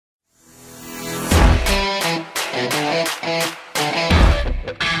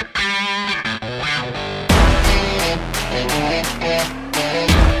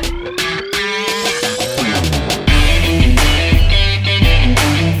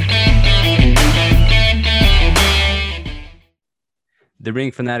The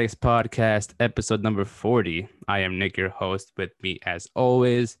Ring Fanatics Podcast, episode number 40. I am Nick, your host. With me, as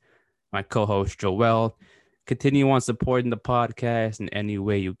always, my co-host Joel. Continue on supporting the podcast in any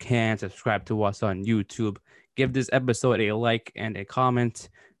way you can. Subscribe to us on YouTube. Give this episode a like and a comment.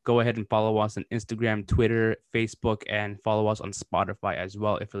 Go ahead and follow us on Instagram, Twitter, Facebook, and follow us on Spotify as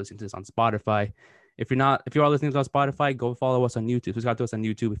well. If you're listening to this on Spotify, if you are listening to us on Spotify, go follow us on YouTube. Subscribe to us on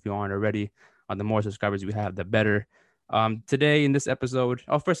YouTube if you aren't already. The more subscribers we have, the better. Today in this episode,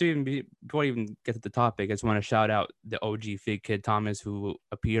 before I even get to the topic, I just want to shout out the OG Fig Kid Thomas who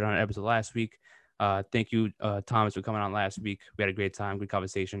appeared on an episode last week. Thank you, Thomas, for coming on last week. We had a great time, good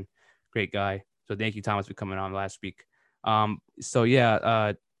conversation, great guy. So thank you, Thomas, for coming on last week.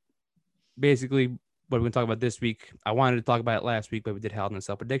 Basically, what we're going to talk about this week, I wanted to talk about it last week, but we did Hell in a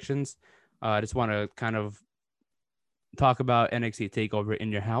Cell predictions. I just want to kind of talk about NXT Takeover in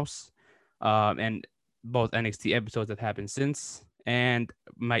your house, and both NXT episodes that happened since, and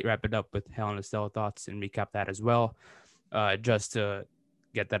might wrap it up with Hell in a Cell thoughts and recap that as well, just to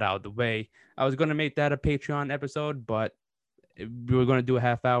get that out of the way. I was going to make that a Patreon episode, but we were going to do a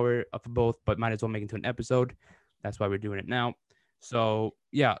half hour of both, but might as well make it into an episode. That's why we're doing it now. So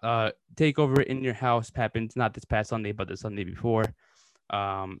yeah, Takeover in your house happened not this past Sunday, but the Sunday before.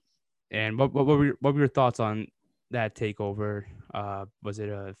 And what were your thoughts on that Takeover? Was it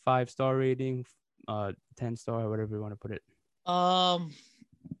a 5-star rating, 10-star, whatever you want to put it? I'll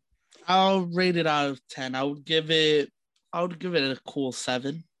rate it out of 10. I would give it a cool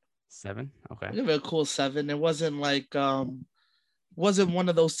 7. 7? Okay. I'll give it a cool 7. It wasn't like wasn't one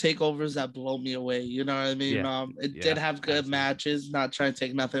of those takeovers that blow me away. You know what I mean? Yeah. It did have good matches, not trying to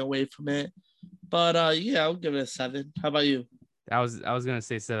take nothing away from it. But I'll give it a 7. How about you? I was gonna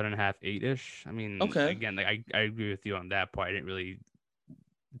say 7.5, 8-ish. I mean, okay. Again, like I agree with you on that part. I didn't really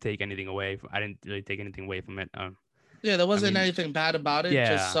take anything away. I didn't really take anything away from it. Yeah, there wasn't anything bad about it.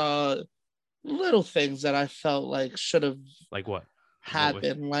 Yeah. Just little things that I felt like should have like what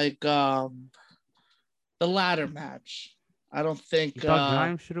happened, like the ladder match. I don't think you thought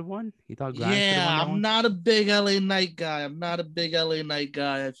Grimes should have won. You thought Grimes should have won that one? I'm not a big LA Knight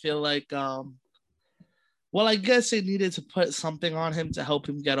guy. I feel like well, I guess they needed to put something on him to help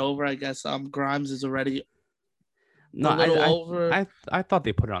him get over. I guess Grimes is already over. I thought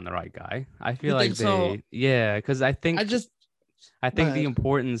they put it on the right guy. I feel like so? Yeah, because I think the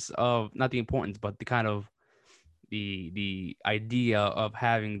importance of, not the importance, but the kind of the idea of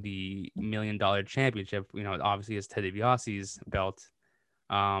having the $1 million championship, obviously is Ted DiBiase's belt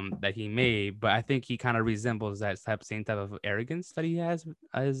that he made, but I think he kind of resembles that same type of arrogance that he has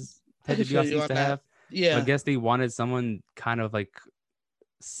as Ted DiBiase used to have. Yeah, I guess they wanted someone kind of like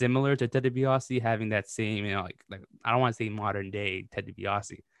similar to Ted DiBiase, having that same, like I don't want to say modern day Ted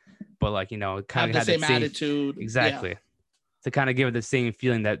DiBiase, but like kind of have the same attitude. Exactly. Yeah. To kind of give it the same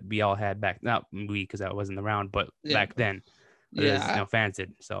feeling that we all had not we, because I wasn't around, but back then, fans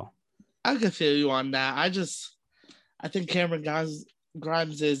did. So I can feel you on that. I think Cameron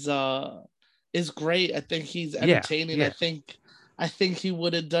Grimes is great. I think he's entertaining. Yeah. I think he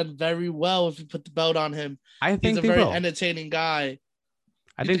would have done very well if you put the belt on him. I think he's a very entertaining guy.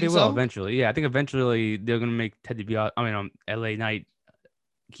 I think they will eventually. Yeah, I think eventually they're gonna make Ted DiBiase, LA Knight,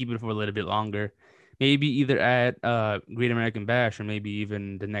 keep it for a little bit longer. Maybe either at Great American Bash or maybe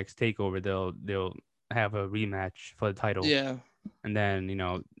even the next Takeover, they'll have a rematch for the title. Yeah, and then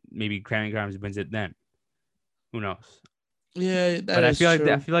maybe Cameron Grimes wins it then. Who knows? Yeah, but I feel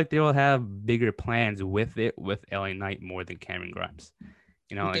like they will have bigger plans with LA Knight more than Cameron Grimes.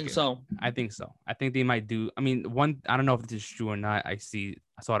 I think so. I think so. I think they might do. I don't know if this is true or not. I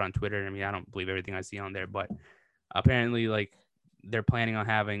saw it on Twitter. I don't believe everything I see on there, but apparently, like, they're planning on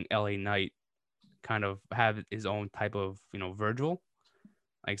having LA Knight kind of have his own type of, Virgil,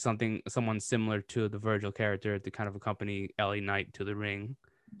 like someone similar to the Virgil character to kind of accompany LA Knight to the ring.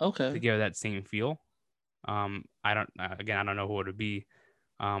 Okay. To give that same feel. I don't know who it would be.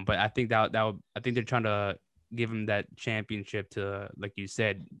 But I think I think they're trying to give him that championship to, like you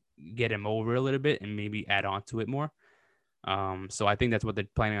said, get him over a little bit and maybe add on to it more. So I think that's what they're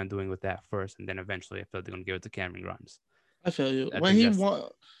planning on doing with that first, and then eventually I feel they're gonna give it to Cameron Grimes. I feel you.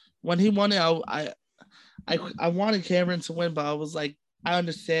 When he won it, I wanted Cameron to win, but I was like, I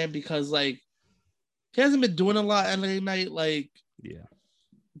understand because like he hasn't been doing a lot LA Knight, like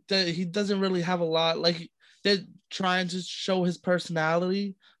he doesn't really have a lot. Like they're trying to show his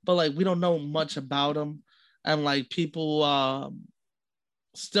personality, but like we don't know much about him, and like people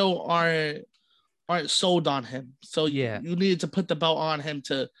still aren't sold on him. So you needed to put the belt on him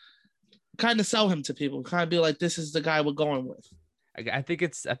to kind of sell him to people, kind of be like, this is the guy we're going with. I think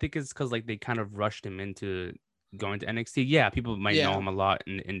it's because like they kind of rushed him into going to NXT. Yeah, people might know him a lot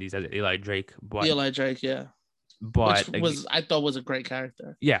in the indies as Eli Drake, but Eli Drake, yeah. But which I thought was a great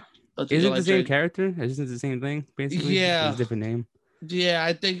character. Yeah. Is it the same character? Isn't it the same thing, basically? Yeah. It's a different name. Yeah,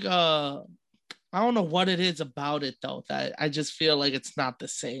 I think I don't know what it is about it though, that I just feel like it's not the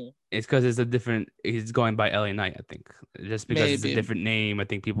same. It's because it's a different. He's going by LA Knight, I think. Just because it's a different name, I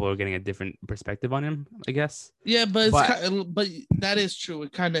think people are getting a different perspective on him, I guess. Yeah, but that is true.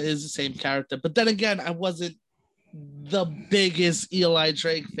 It kind of is the same character. But then again, I wasn't the biggest Eli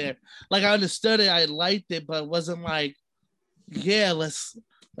Drake fan. Like, I understood it, I liked it, but it wasn't like, yeah, let's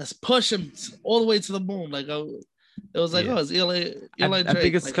push him all the way to the moon. Like, it was like, it's Eli Drake. I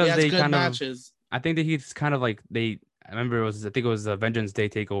think it's because like, they kind matches. I think that he's kind of like I remember I think it was a Vengeance Day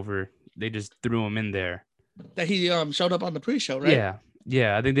takeover. They just threw him in there. That he showed up on the pre-show, right?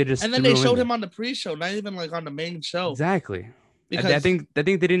 Yeah. I think they just and then they showed him on the pre-show, not even like on the main show. Exactly. Because I think they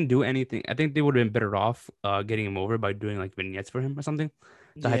didn't do anything. I think they would have been better off getting him over by doing like vignettes for him or something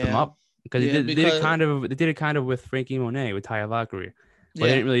to hype him up. Because they did it kind of with Frankie Monet with Taya Valkyrie, but they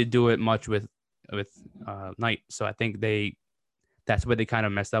didn't really do it much with Knight. So I think that's where they kind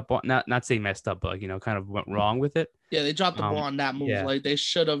of messed up on. Not say messed up, but like, kind of went wrong with it. Yeah, they dropped the ball on that move. Yeah. Like, they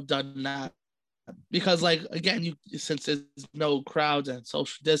should have done that. Because, like, again, since there's no crowds and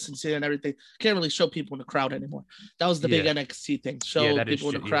social distancing and everything, can't really show people in the crowd anymore. That was the big NXT thing. Show people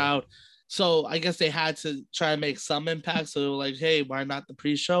in the crowd. Yeah. So I guess they had to try and make some impact. So they were like, hey, why not the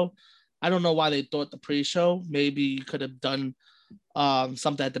pre-show? I don't know why they thought the pre-show. Maybe you could have done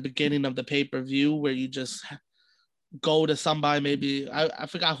something at the beginning of the pay-per-view where you just go to somebody. Maybe I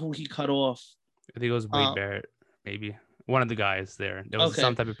forgot who he cut off. I think it was Wade Barrett, maybe. One of the guys there. There was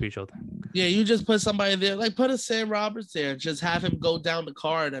some type of pre-show thing. Yeah, you just put somebody there, like put a Sam Roberts there, just have him go down the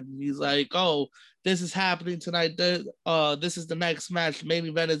card, and he's like, "Oh, this is happening tonight. This is the next match. Main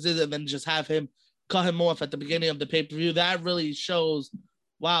event is this," and then just have him cut him off at the beginning of the pay-per-view. That really shows,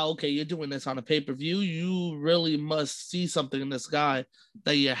 wow, okay, you're doing this on a pay-per-view. You really must see something in this guy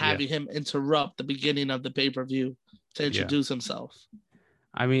that you're having him interrupt the beginning of the pay-per-view to introduce himself.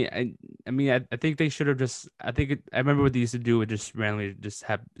 I mean, I think they should have just. I remember what they used to do would just randomly just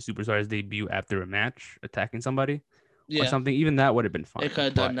have superstars debut after a match, attacking somebody, or something. Even that would have been fine. They could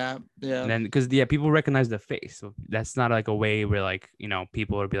have done that, yeah. And then because people recognize the face, so that's not like a way where like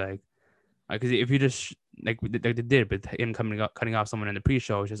people would be like, because if you just like they did, but him cutting off someone in the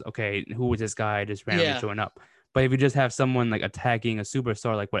pre-show, it's just okay. Who was this guy just randomly showing up? But if you just have someone like attacking a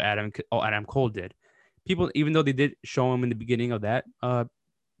superstar, like what Adam Cole did, people, even though they did show him in the beginning of that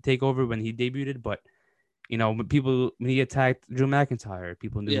takeover when he debuted, but when he attacked Drew McIntyre,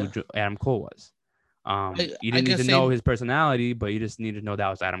 people knew who Adam Cole was. You didn't need to know his personality, but you just need to know that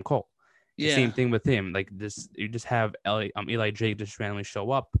was Adam Cole. The same thing with him. Like this, you just have Eli Drake just randomly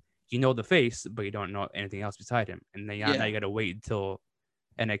show up. You know the face, but you don't know anything else beside him. And then now you got to wait until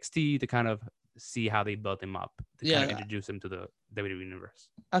NXT to kind of see how they built him up to kind of introduce him to the WWE universe.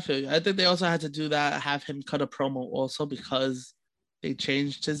 I feel you. I think they also had to do that, have him cut a promo also because they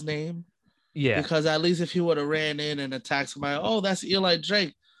changed his name. Yeah. Because at least if he would have ran in and attacked somebody, oh, that's Eli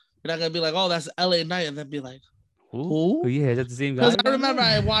Drake. You're not gonna be like, oh, that's LA Knight, and then be like, who? Oh, yeah, is that the same guy?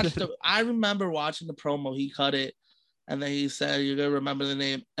 Because I remember watching the promo. He cut it, and then he said, "You're gonna remember the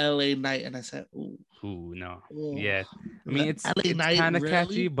name LA Knight," and I said, "Ooh, no, yeah." I mean, it's kind of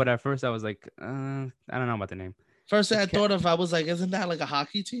catchy, but at first I was like, I don't know about the name. First thing I thought of, I was like, isn't that like a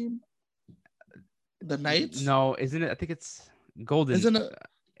hockey team? The Knights? No, isn't it? I think it's Golden. Isn't it?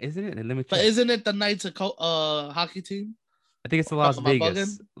 Let me check. But isn't it the Knights a hockey team? I think it's the Las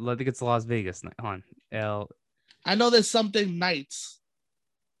Vegas. I think it's the Las Vegas. Hold on. I know there's something Knights.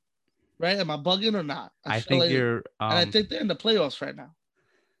 Right? Am I bugging or not? I think like, you're. And I think they're in the playoffs right now.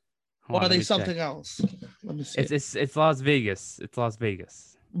 Or are they something else? Let me see. It's Las Vegas. It's Las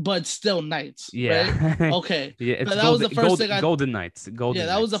Vegas. But still Knights. Yeah. Right? Okay. Yeah. That was the first thing. Golden Knights.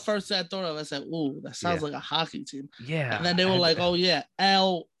 That was the first thing I thought of. I said, "Ooh, that sounds like a hockey team." Yeah. And then they were like, "Oh yeah,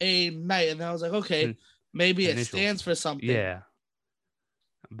 LA Knight," and I was like, "Okay, maybe it stands for something." Yeah.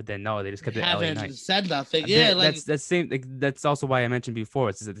 But then no, they just kept it LA Knight. Said nothing. Yeah, like that's same. Like, that's also why I mentioned before.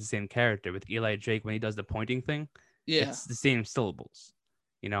 It's the same character with Eli Drake when he does the pointing thing. Yeah, it's the same syllables.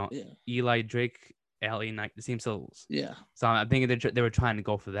 Eli Drake, LA Knight, the same syllables. Yeah. So I think they were trying to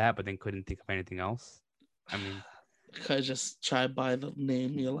go for that, but then couldn't think of anything else. I mean, could just try by the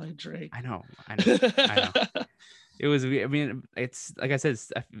name Eli Drake. I know. It was. I mean, it's like I said.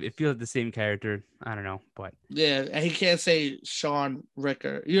 It feels like the same character. I don't know, but yeah, and he can't say Sean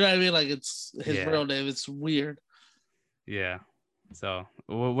Ricker. You know what I mean? Like it's his real name. It's weird. Yeah. So,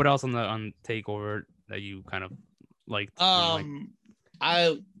 what else on Takeover that you kind of liked?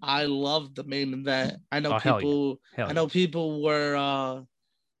 I love the main event. I know people were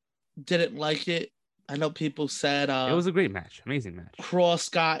didn't like it. I know people said it was a great match, amazing match. Cross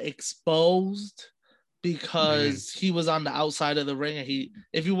got exposed because he was on the outside of the ring, and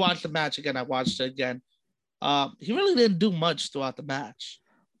if you watch the match again, I watched it again. He really didn't do much throughout the match,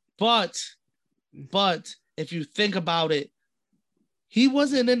 but if you think about it, he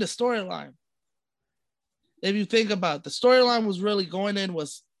wasn't in the storyline. If you think about it, the storyline was really going in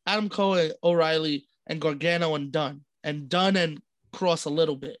was Adam Cole and O'Reilly and Gargano and Dunn and Cross a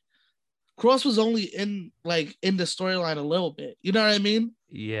little bit. Cross was only in the storyline a little bit. You know what I mean?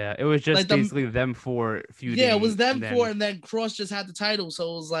 Yeah, it was just basically them four feuding. Yeah, it was them four, and then Cross just had the title,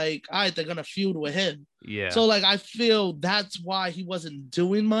 so it was like, all right, they're gonna feud with him. Yeah. So like, I feel that's why he wasn't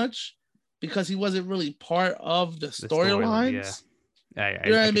doing much, because he wasn't really part of the storylines. Yeah,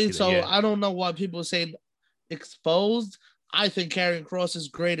 you know what I mean? So I don't know why people are saying exposed. I think Karrion Kross is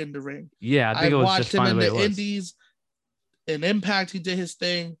great in the ring. Yeah, I think I watched him in the Indies. In Impact, he did his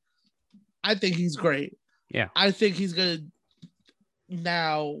thing. I think he's great. Yeah. I think he's good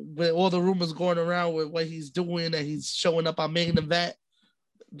now with all the rumors going around with what he's doing, and he's showing up on main event.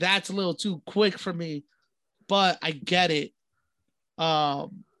 That's a little too quick for me, but I get it.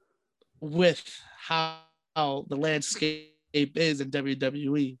 With how the landscape is in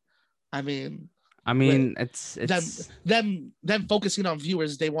WWE. I mean, it's them focusing on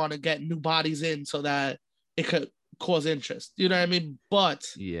viewers. They want to get new bodies in so that it could cause interest. You know what I mean? But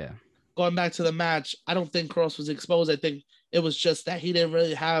yeah, going back to the match, I don't think Cross was exposed. I think it was just that he didn't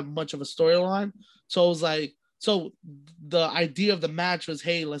really have much of a storyline. So it was like, so the idea of the match was,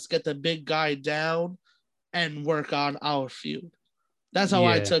 hey, let's get the big guy down and work on our feud. That's how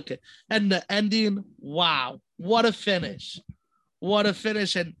I took it. And the ending, wow, what a finish. What a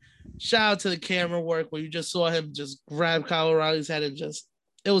finish. And shout out to the camera work where you just saw him just grab Kyle O'Reilly's head and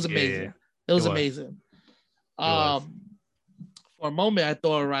it was amazing. Yeah. It was amazing. For a moment, I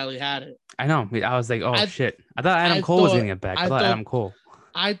thought O'Reilly had it. I know. I was like, shit. I thought Adam Cole was going to get back. I thought Adam Cole.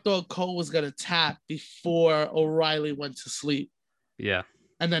 I thought Cole was going to tap before O'Reilly went to sleep. Yeah.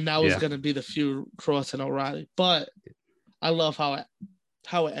 And then that was going to be the feud, Cross and O'Reilly. But I love how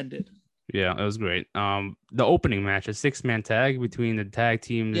it ended. Yeah, it was great. The opening match, a 6-man tag between the tag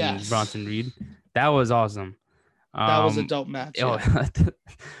team and Bronson Reed. That was awesome. That was a dope match.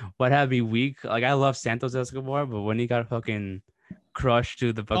 What had me weak? Like, I love Santos Escobar, but when he got fucking crushed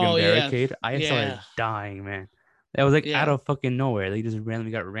to the fucking barricade, I started dying, man. That was like out of fucking nowhere. They just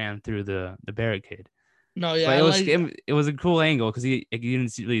randomly got rammed through the barricade. No, yeah, but it was a cool angle because you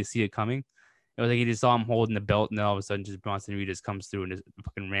didn't really see it coming. It was like he just saw him holding the belt, and then all of a sudden, just Bronson Reed just comes through and just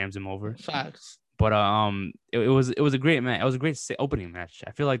fucking rams him over. Facts. But it was a great match. It was a great opening match.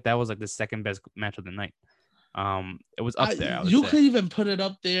 I feel like that was like the second best match of the night. It was up there. You could even put it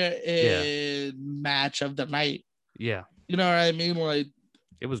up there in match of the night. Yeah. You know what I mean? Like,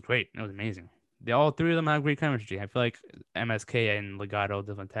 it was great. It was amazing. All three of them had great chemistry. I feel like MSK and Legado,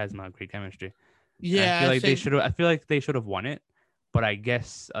 the Phantasma, had great chemistry. Yeah, I feel like they should have won it, but I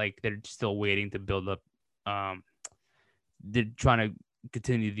guess like they're still waiting to build up. They're trying to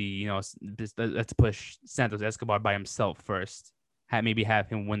continue the let's push Santos Escobar by himself first. Maybe have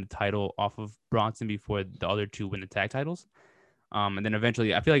him win the title off of Bronson before the other two win the tag titles. And then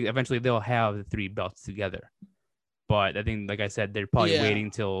eventually, I feel like eventually they'll have the 3 belts together. But I think, like I said, they're probably waiting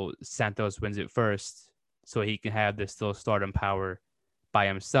till Santos wins it first so he can have the still stardom power by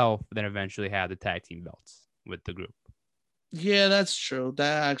himself, then eventually have the tag team belts with the group. Yeah, that's true.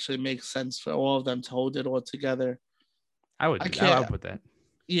 That actually makes sense for all of them to hold it all together. I would put that.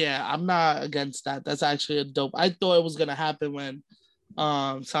 Yeah, I'm not against that. That's actually a dope. I thought it was gonna happen when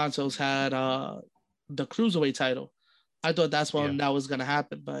Santos had the cruiserweight title. I thought that's when that was gonna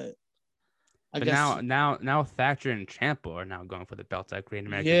happen, but I guess now Thatcher and Ciampa are now going for the belts at Great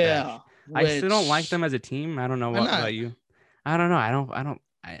American Bash. I still don't like them as a team. I don't know what about you. I don't know.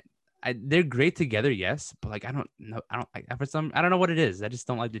 They're great together, yes, but like I don't know what it is. I just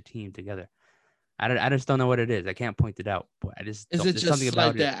don't like the team together. I just don't know what it is. I can't point it out, but I just is it just something about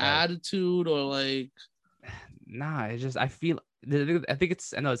like their attitude or like? Nah, it's just I think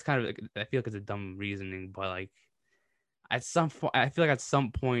it's I know it's kind of I feel like it's a dumb reasoning, but like I feel like at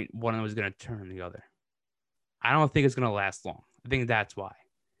some point one of them is gonna turn the other. I don't think it's gonna last long. I think that's why.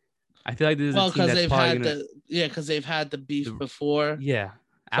 I feel like this is a team that's probably because they've had the beef before. Yeah, so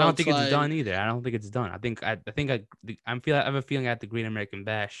I don't think it's done either. I don't think it's done. I have a feeling at the Great American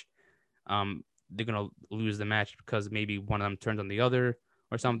Bash, they're gonna lose the match because maybe one of them turns on the other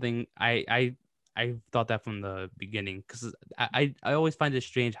or something. I thought that from the beginning because I always find it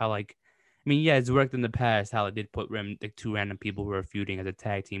strange how like I mean, yeah, it's worked in the past how it did put like two random people who are feuding as a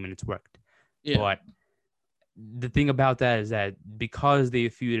tag team and it's worked. Yeah. But the thing about that is that because they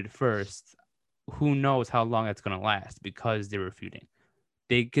feuded first, who knows how long that's going to last because they were feuding.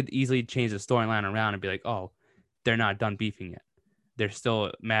 They could easily change the storyline around and be like, oh, they're not done beefing yet. They're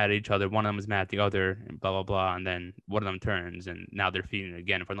still mad at each other. One of them is mad at the other, and blah blah blah. And then one of them turns, and now they're feuding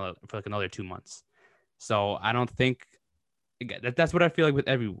again for like another 2 months. So I don't think that's what I feel like with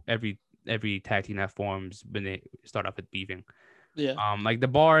every tag team that forms when they start off with beefing. Yeah. Like the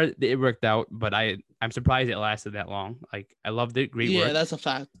bar, it worked out, but I'm surprised it lasted that long. Like I loved it, great work. Yeah, that's a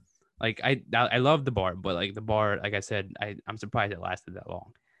fact. Like I love the bar, but like the bar, like I said, I'm surprised it lasted that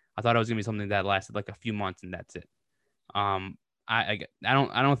long. I thought it was gonna be something that lasted like a few months and that's it. I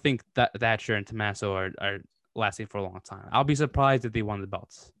don't think that Thatcher and Tommaso are lasting for a long time. I'll be surprised if they won the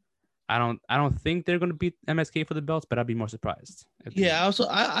belts. I don't think they're gonna beat MSK for the belts, but I'd be more surprised. Yeah, also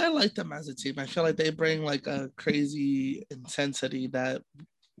I like them as a team. I feel like they bring like a crazy intensity that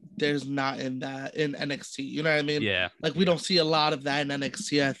there's not in NXT. You know what I mean? Yeah. Like we don't see a lot of that in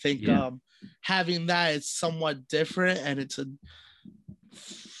NXT. I think having that is somewhat different and it's a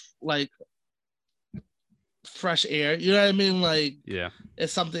like fresh air. You know what I mean? Like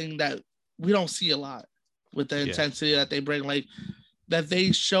it's something that we don't see a lot with the intensity that they bring. Like that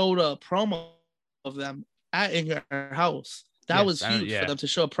they showed a promo of them at In Your House. That was huge for them to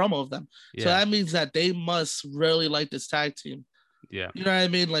show a promo of them. So that means that they must really like this tag team. Yeah. You know what I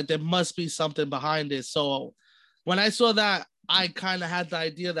mean? Like there must be something behind it. So when I saw that, I kind of had the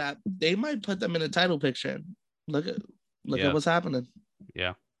idea that they might put them in a title picture. Look at what's happening.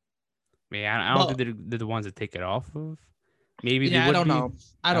 Yeah. I don't think they're the ones that take it off of. Maybe they would I don't know.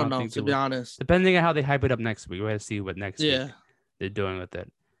 I don't know, to be honest. Depending on how they hype it up next week. We're going to see what next week they're doing with it.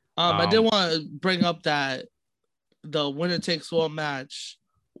 I did want to bring up that the winner takes all match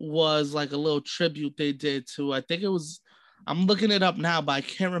was like a little tribute they did to, I think it was, I'm looking it up now, but I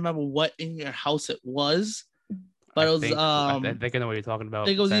can't remember what In Your House it was. But I think I know what you're talking about. I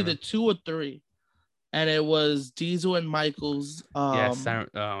think it was either 2 or 3. And it was Diesel and Michaels. Yes, I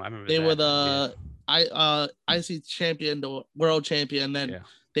remember they were the IC champion, the world champion. Then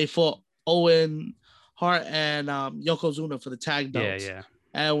they fought Owen Hart and Yokozuna for the tag belts. Yeah.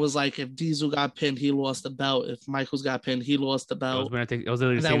 And it was like if Diesel got pinned, he lost the belt. If Michaels got pinned, he lost the belt. It was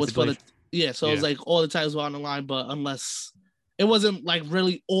literally the same situation. So it was like all the titles were on the line, but unless it wasn't like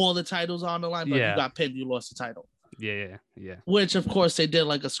really all the titles on the line, but if you got pinned, you lost the title. Yeah. Which of course they did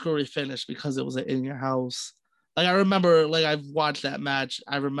like a screwy finish because it was In Your House. Like I remember, like I've watched that match.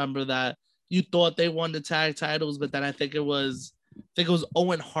 I remember that you thought they won the tag titles, but then I think it was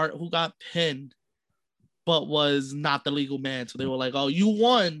Owen Hart who got pinned, but was not the legal man. So they were like, "Oh, you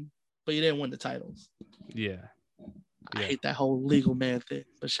won, but you didn't win the titles." Yeah. I hate that whole legal man thing.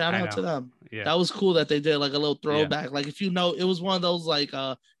 But shout out to them. Yeah. That was cool that they did like a little throwback. Yeah. Like if you know, it was one of those like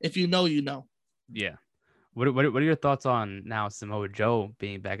if you know, you know. Yeah. What are your thoughts on now Samoa Joe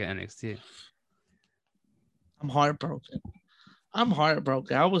being back at NXT? I'm heartbroken.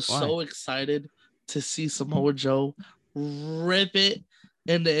 I was so excited to see Samoa Joe rip it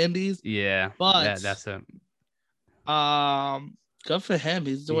in the Indies. Yeah. But that's a good for him.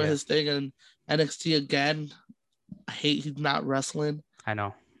 He's doing his thing in NXT again. I hate he's not wrestling. I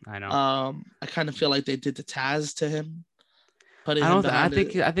know. I kind of feel like they did the Taz to him. I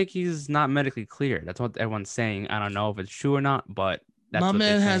think he's not medically cleared. That's what everyone's saying. I don't know if it's true or not, but that's my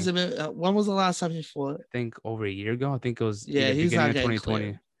man hasn't been. When was the last time he fought? I think over a year ago. I think it was he's not getting 2020.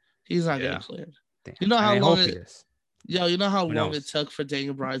 Cleared. He's not getting cleared. Damn. You know how long it is. Yo, you know how long it took for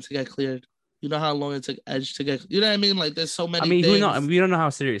Daniel Bryan to get cleared. You know how long it took Edge to get. You know what I mean? Like there's so many. We don't know how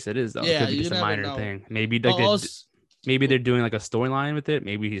serious it is though. Yeah, it could be just a minor thing. Maybe maybe they're doing like a storyline with it.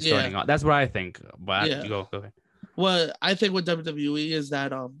 Maybe he's starting off. That's what I think. But you go ahead. Well, I think with WWE is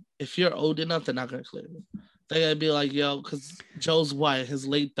that if you're old enough, they're not gonna clear you. They're gonna be like, yo, because Joe's his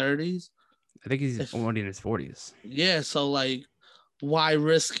late 30s. I think he's already in his 40s. Yeah, so like, why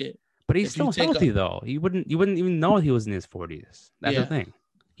risk it? But he's still healthy though. You wouldn't even know he was in his 40s. That's the thing.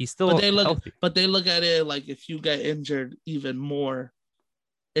 He's still healthy. But they look at it like if you get injured even more,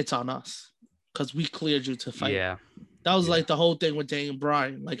 it's on us because we cleared you to fight. Yeah, that was like the whole thing with Daniel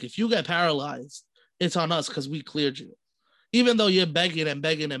Bryan. Like if you get paralyzed, it's on us because we cleared you. Even though you're begging and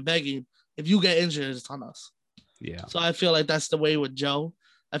begging and begging, if you get injured, it's on us. Yeah. So I feel like that's the way with Joe.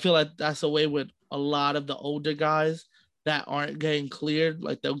 I feel like that's the way with a lot of the older guys that aren't getting cleared.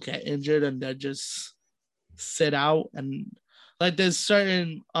 Like they'll get injured and they'll just sit out. And like there's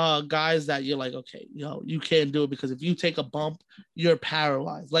certain guys that you're like, okay, you can't do it because if you take a bump, you're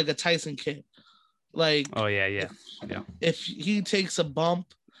paralyzed. Like a Tyson Kidd. Like yeah. If he takes a bump,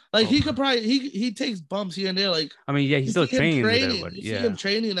 Like he could probably he takes bumps here and there. Like I mean, yeah, he's still training with everybody. You see him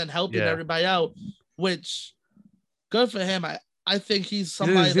training and helping everybody out, which good for him. I think he's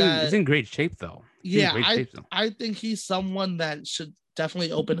somebody he's in great shape though. I think he's someone that should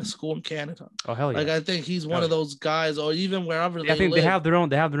definitely open a school in Canada. Oh hell yeah! Like I think he's one of those guys, or even wherever they live. They have their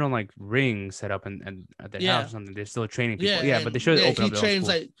own like ring set up and at their house or something. They're still training people. Yeah, but they should open up their own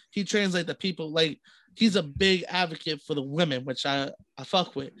school. He trains like the people. Like he's a big advocate for the women, which I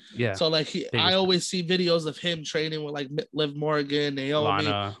fuck with. Yeah. So like I always see videos of him training with like Liv Morgan, Naomi,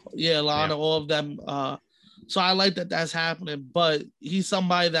 Lana, all of them. So I like that that's happening, but he's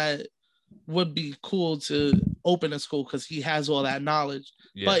somebody that would be cool to open a school because he has all that knowledge.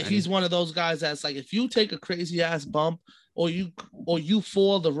 Yeah, but he's one of those guys that's like, if you take a crazy ass bump or you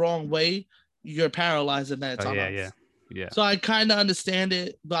fall the wrong way, you're paralyzed and that's on us. Yeah. So I kind of understand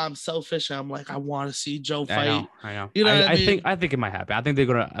it, but I'm selfish. I'm like, I want to see Joe fight. I know. You know what I mean? I think it might happen. I think they're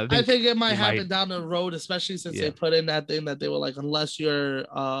gonna. I think it might happen down the road, especially since they put in that thing that they were like, unless you're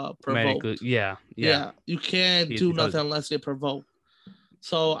provoked. Yeah. You can't do nothing unless you're provoked.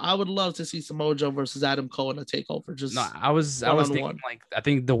 So I would love to see Samoa Joe versus Adam Cole in a takeover. Just no, I was thinking like I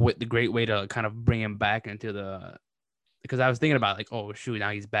think the great way to kind of bring him back into the, because I was thinking about like, oh shoot,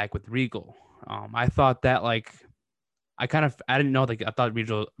 now he's back with Regal. I thought that like I didn't know, like I thought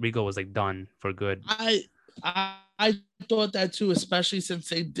Regal was like done for good. I thought that too, especially since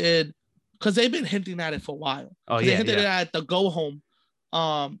they did, because they've been hinting at it for a while. Oh yeah, they hinted it at the go home.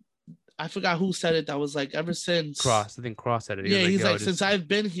 I forgot who said it. That was like ever since Cross. I think Cross said it. He's like since I've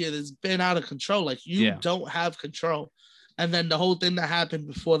been here, it's been out of control. Like you don't have control. And then the whole thing that happened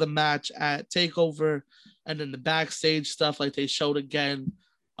before the match at Takeover, and then the backstage stuff, like they showed again.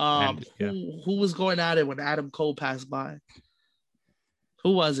 Who was going at it when Adam Cole passed by?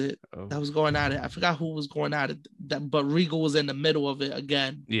 Who was it that was going at it? I forgot who was going at it. But Regal was in the middle of it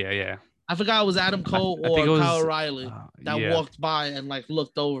again. Yeah. I forgot it was Adam Cole or Kyle O'Reilly that walked by and like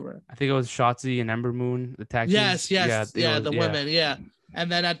looked over. I think it was Shotzi and Ember Moon, the tag team. Yes, the women,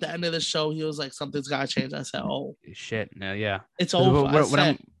 And then at the end of the show, he was like, "Something's gotta change." I said, "Oh shit, no, yeah, it's over."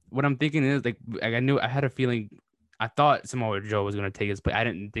 What I'm thinking is like I had a feeling. I thought Samoa Joe was gonna take his place. I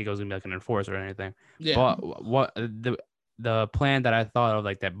didn't think it was gonna be like an enforcer or anything. Yeah. But what the plan that I thought of,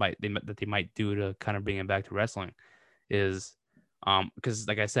 like that they might do to kind of bring him back to wrestling, is because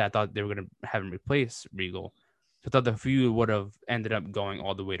like I said, I thought they were gonna have him replace Regal. So I thought the feud would have ended up going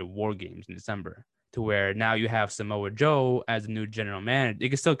all the way to War Games in December, to where now you have Samoa Joe as the new general manager. You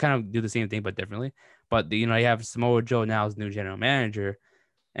can still kind of do the same thing but differently. But you have Samoa Joe now as new general manager,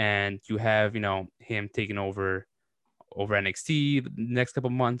 and you have him taking over NXT the next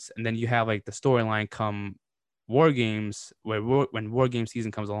couple months, and then you have like the storyline come War Games, when War Game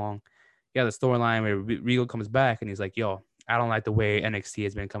season comes along, you have the storyline where Regal comes back and he's like, "Yo, I don't like the way NXT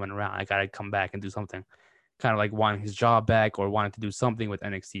has been coming around. I gotta come back and do something," kind of like wanting his job back or wanting to do something with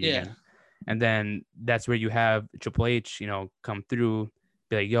NXT again. And then that's where you have Triple H, come through,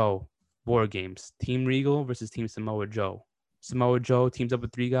 be like, "Yo, War Games, Team Regal versus Team Samoa Joe. Samoa Joe teams up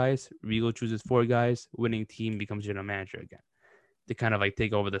with 3 guys. Regal chooses 4 guys. Winning team becomes general manager again." To kind of like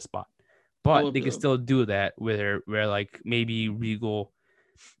take over the spot. But they can still do that where like maybe Regal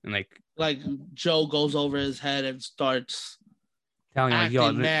and like Joe goes over his head and starts telling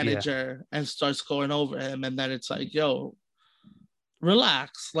acting manager and starts going over him, and then it's like, "Yo,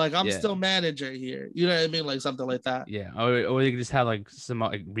 relax, like I'm still manager here." You know what I mean? Like something like that. Yeah. Or they could just have like some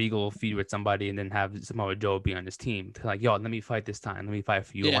like Regal feud with somebody and then have Samoa Joe be on his team to like, "Yo, let me fight this time. Let me fight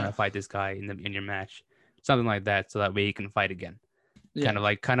for you. I want to fight this guy in your match." Something like that, so that way he can fight again. Kind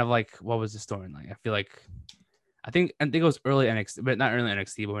of like what was the storyline? I think it was early NXT, but not early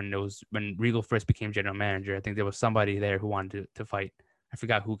NXT, but when Regal first became general manager, I think there was somebody there who wanted to fight. I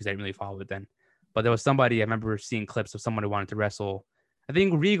forgot who because I didn't really follow it then. But there was somebody, I remember seeing clips of someone who wanted to wrestle. I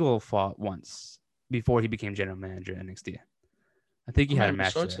think Regal fought once before he became general manager at NXT. I think he had a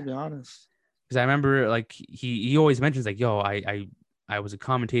match there. To be honest, because I remember like he always mentions like, "Yo, I was a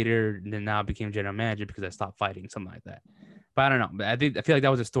commentator and then now became general manager because I stopped fighting," something like that. But I don't know. But I feel like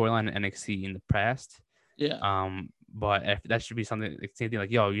that was a storyline in NXT in the past. Yeah. But if that should be something like same thing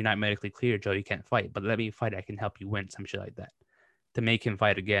like, "Yo, you're not medically clear, Joe. You can't fight, but let me fight. I can help you win," some shit like that, to make him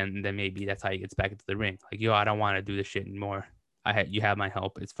fight again. And then maybe that's how he gets back into the ring. Like, "Yo, I don't want to do this shit anymore. You have my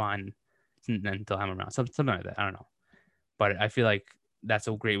help. It's fine until I'm around." Something like that. I don't know. But I feel like that's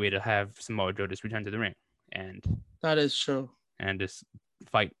a great way to have Samoa Joe just return to the ring, and that is true, and just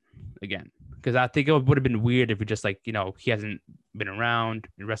fight again. Because I think it would have been weird if we just like, he hasn't been around,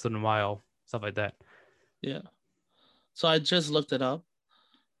 wrestled in a while, stuff like that. Yeah. So I just looked it up.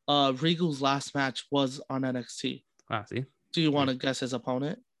 Regal's last match was on NXT. Ah, see. Do you want to guess his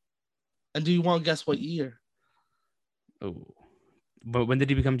opponent? And do you want to guess what year? Oh, but when did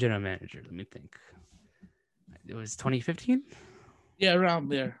he become general manager? Let me think. It was 2015. Yeah, around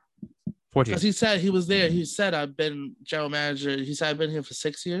there. 14. Because he said he was there. He said, I've been general manager. He said, I've been here for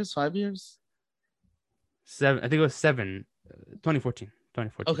 6 years, 5 years. 7. I think it was 7. 2014.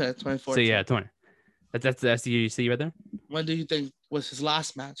 2014. Okay, 2014. So yeah, 20. That's the year you see right there. When do you think was his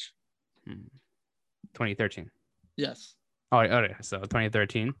last match? 2013. Yes. Oh, okay. So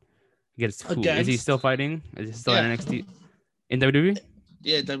 2013. Is he still fighting? Is he still in NXT? In WWE?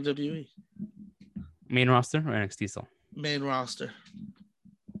 Yeah, WWE. Main roster or NXT still? Main roster.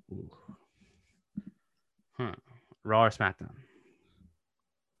 Ooh. Huh. Raw or SmackDown?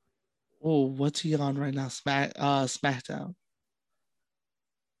 Oh, what's he on right now? SmackDown.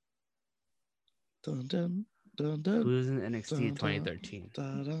 Dun, dun, dun, dun, Who's in NXT dun, 2013?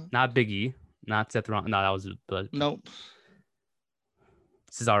 dun, dun. Not Big E. Not Seth Rollins. No, that was Nope.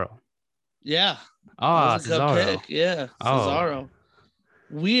 Cesaro. Yeah. Oh, that was a good pick. Yeah, Cesaro.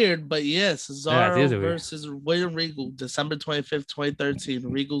 Weird, but yeah, Cesaro versus William Regal, December 25th, 2013.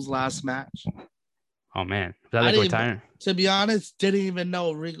 Regal's last match. Oh man, to be honest, didn't even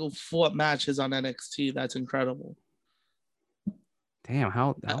know Regal fought matches on NXT. That's incredible. Damn,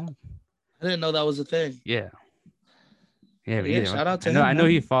 how? I didn't know that was a thing. Yeah. Yeah, shout out to him. I know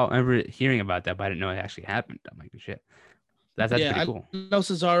he fought. I remember hearing about that, but I didn't know it actually happened. I'm like, shit. That's pretty cool. I know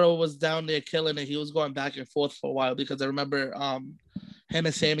Cesaro was down there killing it. He was going back and forth for a while because I remember him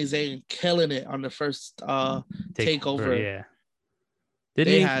and Sami Zayn killing it on the first takeover. Yeah. Did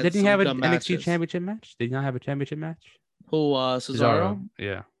he have an NXT matches. championship match? Did he not have a championship match? Who Cesaro?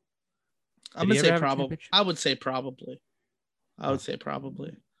 Yeah. I'm gonna say probably. I would say probably.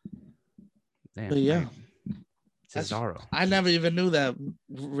 Damn. But yeah. Cesaro. I never even knew that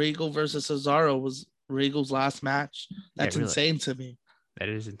Regal versus Cesaro was Regal's last match. That's insane to me. That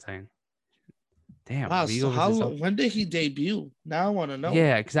is insane. Damn. Wow. So when did he debut? Now I want to know.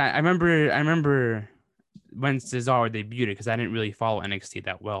 Yeah, because I remember when Cesaro debuted, because I didn't really follow NXT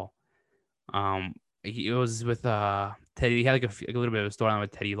that well. It was with Teddy. He had like a little bit of a storyline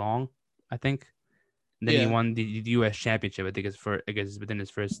with Teddy Long, I think. And then he won the U.S. Championship. I think it's within his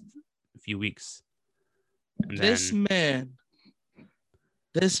first few weeks. And this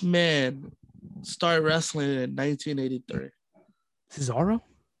man started wrestling in 1983. Cesaro?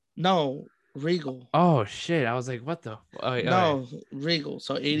 No, Regal. Oh shit! I was like, what the? No, Regal.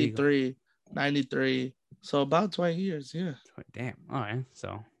 So 83, 93. So about 20 years. Yeah. Damn. All right.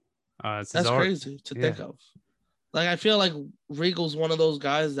 So, Cesaro, that's crazy to think of. Like, I feel like Regal's one of those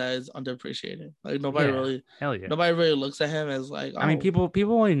guys that is underappreciated. Like nobody really looks at him as like. I mean, people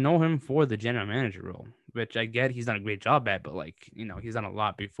only know him for the general manager role, which I get he's done a great job at, but like he's done a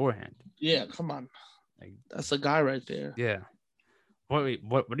lot beforehand. Yeah, come on, like that's a guy right there. Yeah. What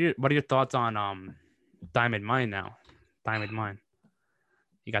are your thoughts on Diamond Mine now? Diamond Mine.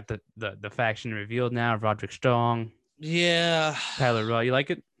 You got the faction revealed now. Roderick Strong. Yeah. Tyler Raw. You like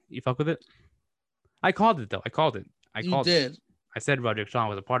it? You fuck with it? I called it though. You did. I said Roderick Strong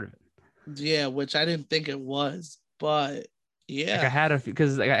was a part of it. Yeah, which I didn't think it was, but yeah. Like I had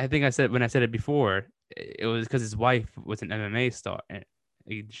because I think I said when I said it before, it was because his wife was an MMA star and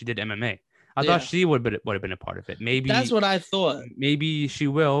she did MMA. I thought she would have been a part of it. Maybe that's what I thought. Maybe she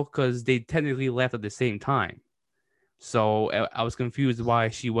will because they technically left at the same time. So I was confused why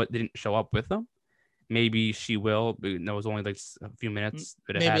she didn't show up with them. Maybe she will. But it was only like a few minutes.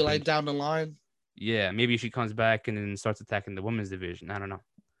 But maybe like down the line. Yeah, maybe she comes back and then starts attacking the women's division. I don't know.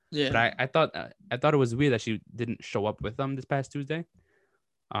 Yeah, but I thought it was weird that she didn't show up with them this past Tuesday.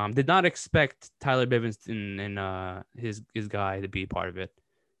 Did not expect Tyler Bivens and his guy to be part of it,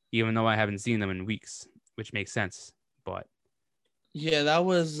 even though I haven't seen them in weeks, which makes sense. But yeah, that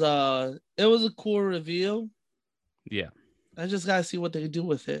was it was a cool reveal. Yeah. I just gotta see what they do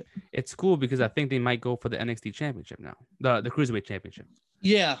with it. It's cool because I think they might go for the NXT championship now. The Cruiserweight championship.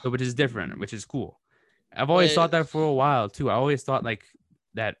 Yeah. So, which is different, which is cool. I've always thought that for a while too. I always thought like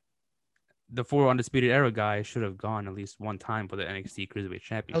that the 4 Undisputed Era guys should have gone at least one time for the NXT Cruiserweight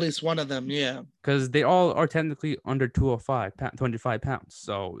championship. At least one of them, yeah. Because they all are technically under 205 pounds.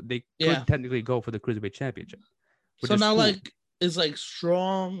 So they could technically go for the Cruiserweight championship. So now cool. Is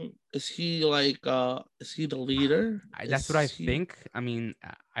Strong, is he the leader? That's what I think. I mean,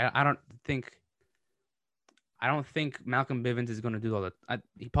 I don't think Malcolm Bivens is going to do all the.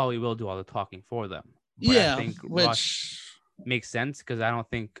 He probably will do all the talking for them. But I think Rush makes sense because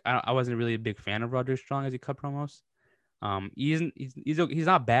I wasn't really a big fan of Roderick Strong as he cut promos. He's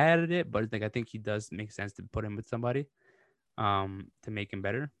not bad at it, but I think he does make sense to put him with somebody, to make him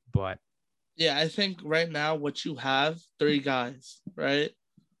better. But yeah, I think right now what you have 3 guys, right?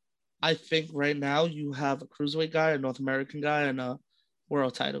 I think right now you have a cruiserweight guy, a North American guy, and a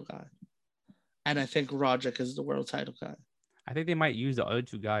world title guy. And I think Roderick is the world title guy. I think they might use the other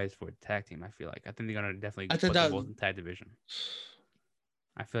two guys for a tag team. I feel like I think they're gonna definitely put them both in tag division.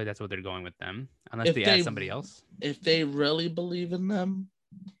 I feel like that's what they're going with them, unless they add somebody else. If they really believe in them,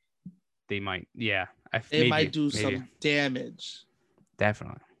 they might. Yeah, they might do some damage.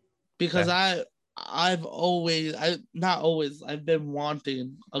 Definitely. Because I've been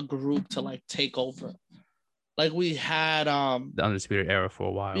wanting a group to like take over. Like we had the Undisputed Era for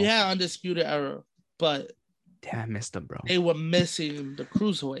a while. Yeah, Undisputed Era, but damn, I missed them, bro. They were missing the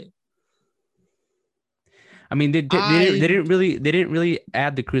cruiserweight. I mean, they didn't really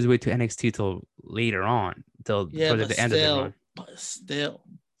add the cruiserweight to NXT till later on, towards the end of the run. But still,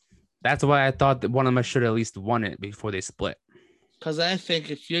 that's why I thought that one of them should at least won it before they split. Because I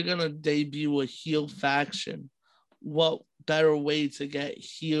think if you're gonna debut a heel faction, what better way to get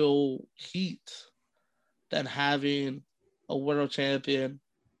heel heat than having a world champion,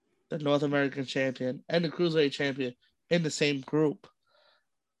 the North American champion, and the cruiserweight champion in the same group?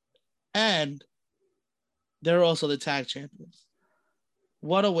 And they're also the tag champions.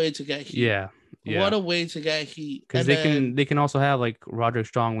 What a way to get heat! Yeah. What a way to get heat! Because they can also have like Roderick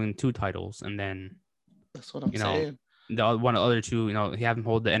Strong win 2 titles, and then that's what I'm saying. The other two, you have him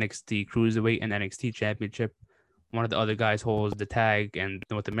hold the NXT Cruiserweight and NXT Championship. One of the other guys holds the tag and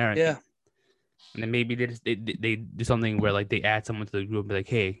North American. Yeah. And then maybe they do something where like they add someone to the group and be like,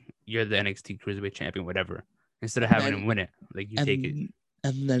 hey, you're the NXT Cruiserweight champion, whatever. Instead of having him win it. Like you take it.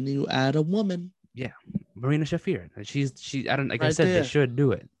 And then you add a woman. Yeah. Marina Shafir. I said, they should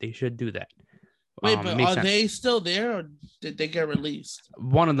do it. They should do that. Wait, but are they still there or did they get released?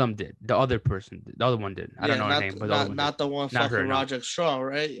 One of them did. The other one did. I don't know her name, but not the one fucking Roderick Strong,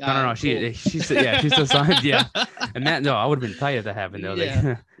 right? No. Cool. She's still signed. Yeah, and I would have been tight if that happened though.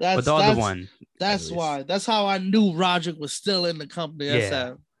 Yeah, but the other one. That's why. That's how I knew Roderick was still in the company.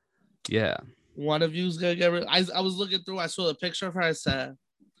 Yeah. One of you's gonna get released. I was looking through. I saw the picture of her. I said,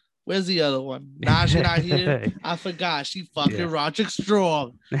 where's the other one? Nah, she's not here. I forgot. She fucking Roderick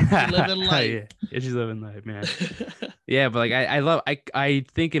Strong. She living life. Yeah, she's living life, man. Yeah, but like I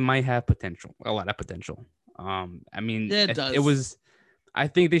think it might have potential. A lot of potential. I mean, it does. I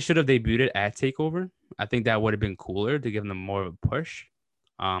think they should have debuted it at Takeover. I think that would have been cooler to give them more of a push.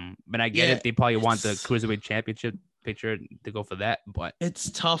 But I get it. They probably want the Cruiserweight Championship picture to go for that, but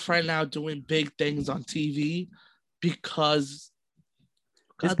it's tough right now doing big things on TV because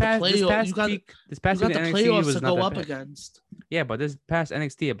this past week the playoffs to go up against. Yeah, but this past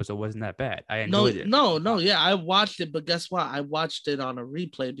NXT episode wasn't that bad. I enjoyed it. No, yeah, I watched it, but guess what? I watched it on a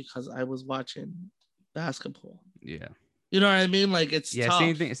replay because I was watching basketball. Yeah, you know what I mean? Like it's tough.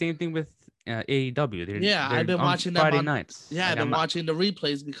 Same thing with AEW. I've been watching them Friday nights. Yeah, I've been watching the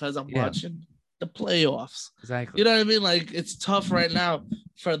replays because I'm watching the playoffs. Exactly. You know what I mean? Like it's tough right now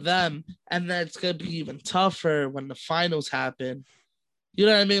for them, and then it's gonna be even tougher when the finals happen. You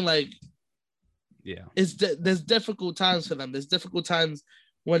know what I mean? Like, yeah, there's difficult times for them. There's difficult times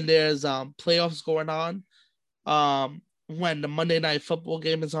when there's playoffs going on, when the Monday Night Football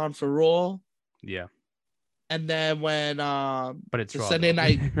game is on for Raw. Yeah. And then when but it's the Raw, Sunday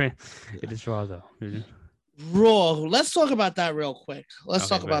night. It is Raw though. Raw. Let's talk about that real quick.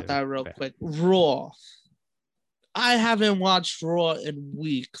 Quick. Raw. I haven't watched Raw in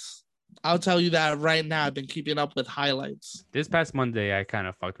weeks. I'll tell you that right now. I've been keeping up with highlights. This past Monday, I kind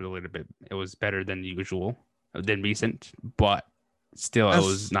of fucked with it a little bit. It was better than usual, than recent, but still, it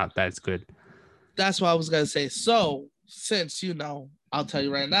was not that good. That's what I was going to say. So, since, I'll tell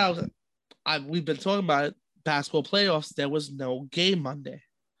you right now, we've been talking about it, basketball playoffs, there was no game Monday.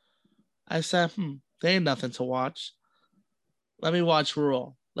 I said, there ain't nothing to watch. Let me watch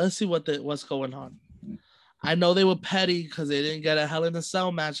Raw. Let's see what's going on. I know they were petty because they didn't get a Hell in a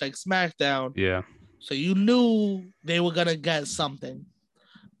Cell match like SmackDown. Yeah. So you knew they were going to get something.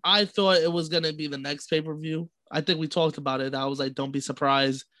 I thought it was going to be the next pay-per-view. I think we talked about it. I was like, don't be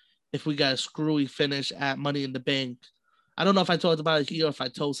surprised if we got a screwy finish at Money in the Bank. I don't know if I talked about it here or if I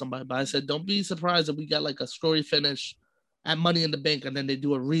told somebody, but I said, don't be surprised if we get like a screwy finish at Money in the Bank and then they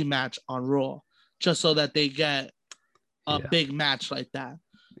do a rematch on Raw just so that they get a big match like that.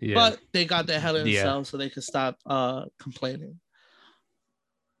 Yeah. But they got their Hell in a Cell so they could stop complaining.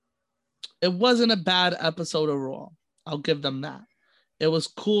 It wasn't a bad episode of Raw. I'll give them that. It was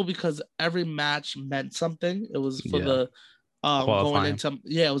cool because every match meant something. It was for the going into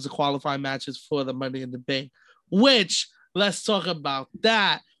it was the qualifying matches for the Money in the Bank. Which let's talk about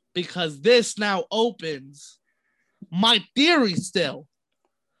that because this now opens my theory still.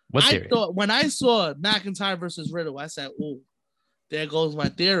 What theory? I thought when I saw McIntyre versus Riddle, I said, "Oh, there goes my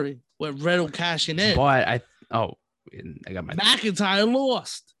theory. with Riddle cashing in. But I got my McIntyre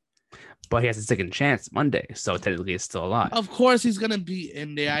lost. But he has a second chance Monday, so technically it's still alive. Of course he's gonna be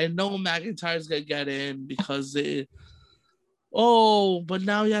in there. I know McIntyre's gonna get in because but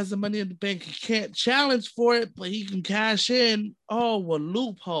now he has the Money in the Bank. He can't challenge for it, but he can cash in. Oh, what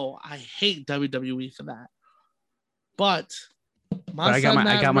loophole. I hate WWE for that. But I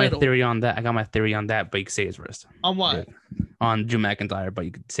got my theory on that. But you can say yours first. On what? On Drew McIntyre, but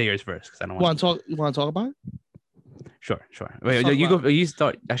you could say yours first because I don't want to talk. You want to talk about it? Sure. Wait, you go. You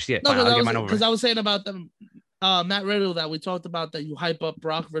start. Actually, no, because I was saying about them, Matt Riddle that we talked about that you hype up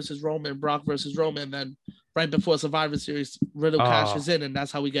Brock versus Roman, and then right before Survivor Series, Riddle cashes in, and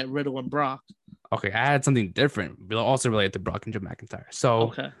that's how we get Riddle and Brock. Okay, I had something different, also related to Brock and Drew McIntyre. So,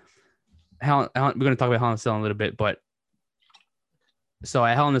 okay, we're going to talk about Hell in a Cell in a little bit, but so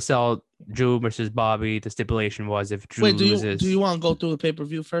at Hell in a Cell, Drew versus Bobby, the stipulation was if Drew loses. Do you want to go through the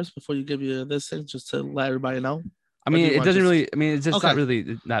pay-per-view first before you give you this thing, just to let everybody know? I mean, it doesn't really. I mean, it's just not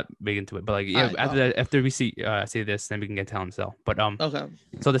really not big into it. But like, yeah, after we say this, then we can get to Hell in a Cell. But okay.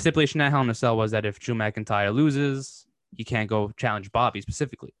 So the stipulation at Hell in a Cell was that if Drew McIntyre loses, he can't go challenge Bobby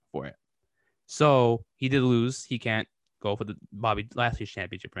specifically for it. So he did lose. He can't go for the Bobby Lashley's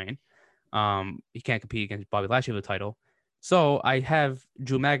championship reign. He can't compete against Bobby Lashley for the title. So I have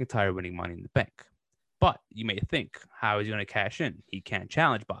Drew McIntyre winning Money in the Bank. But you may think, how is he going to cash in? He can't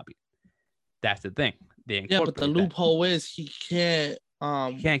challenge Bobby. That's the thing. Yeah, but the loophole is he can't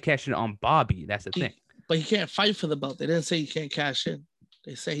cash in on Bobby. That's the thing. But he can't fight for the belt. They didn't say he can't cash in.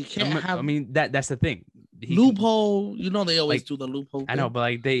 They say he can't have. I mean that's the thing. Loophole. They always do the loophole. I know, but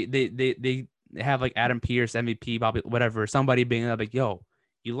like they have like Adam Pearce, MVP, Bobby, whatever. Somebody being like, "Yo,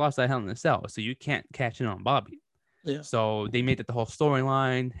 you lost that Hell in a Cell, so you can't cash in on Bobby." Yeah. So they made it the whole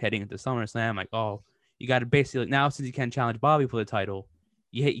storyline heading into SummerSlam. Like, oh, you got to basically now since you can't challenge Bobby for the title,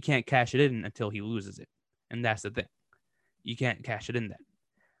 you can't cash it in until he loses it. And that's the thing. You can't cash it in then.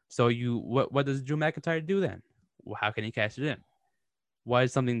 So what does Drew McIntyre do then? Well, how can he cash it in? What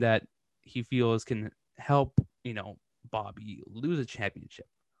is something that he feels can help, Bobby lose a championship?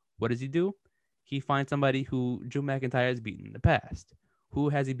 What does he do? He finds somebody who Drew McIntyre has beaten in the past. Who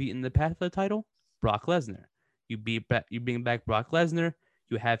has he beaten in the past for the title? Brock Lesnar. You bring back Brock Lesnar.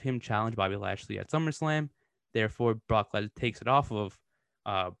 You have him challenge Bobby Lashley at SummerSlam. Therefore, Brock Lesnar takes it off of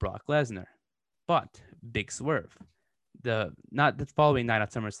Brock Lesnar. But big swerve. Not the following night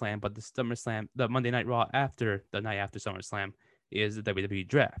at SummerSlam, but the Monday Night Raw after the night after SummerSlam is the WWE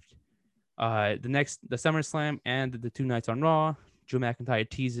Draft. The SummerSlam and the 2 nights on Raw, Drew McIntyre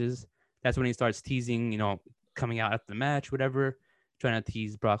teases. That's when he starts teasing, coming out after the match, whatever, trying to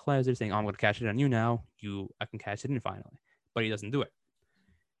tease Brock Lesnar, saying, "Oh, I'm going to cash it on you now. I can cash it in finally." But he doesn't do it.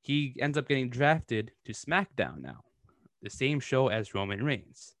 He ends up getting drafted to SmackDown now, the same show as Roman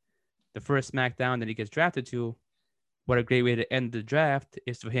Reigns. The first SmackDown that he gets drafted to, what a great way to end the draft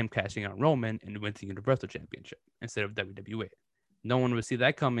is for him cashing on Roman and winning the Universal Championship instead of WWE. No one would see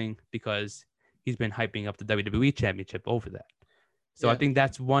that coming because he's been hyping up the WWE Championship over that. So I think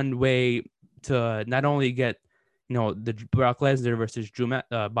that's one way to not only get, the Brock Lesnar versus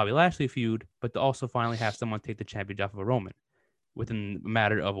Bobby Lashley feud, but to also finally have someone take the championship off of Roman within a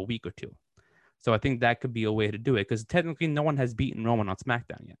matter of a week or two. So I think that could be a way to do it because technically no one has beaten Roman on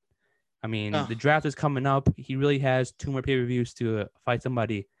SmackDown yet. I mean, the draft is coming up. He really has 2 more pay-per-views to fight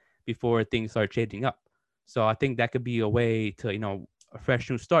somebody before things start changing up. So I think that could be a way to, a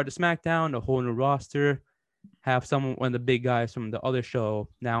fresh new start to SmackDown, a whole new roster, have one of the big guys from the other show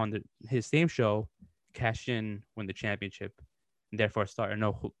now on his same show cash in, win the championship, and therefore start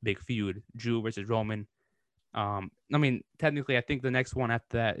a big feud, Drew versus Roman. I mean, technically, I think the next one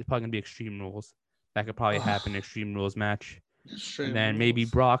after that is probably going to be Extreme Rules. That could probably happen, Extreme Rules match. And then maybe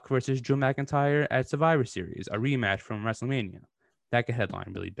Brock versus Drew McIntyre at Survivor Series, a rematch from WrestleMania. That could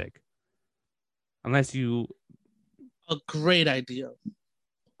headline really big. Unless you... A great idea.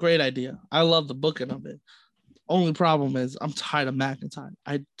 Great idea. I love the booking of it. Only problem is I'm tired of McIntyre.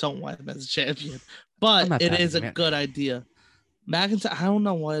 I don't want him as a champion. But it is a good idea. McIntyre, I don't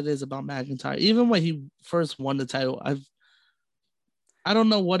know what it is about McIntyre. Even when he first won the title, I don't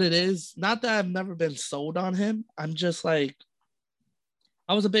know what it is. Not that I've never been sold on him. I'm just like,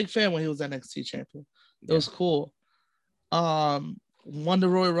 I was a big fan when he was NXT champion. It was cool. Won the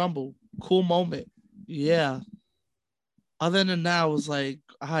Royal Rumble. Cool moment. Yeah. Other than that, I was like,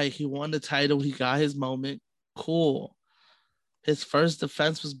 all right, he won the title. He got his moment. Cool. His first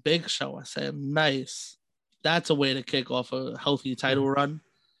defense was Big Show. I said, nice. That's a way to kick off a healthy title run.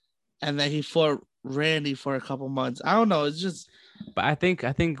 And then he fought Randy for a couple months. I don't know. It's just. But I think I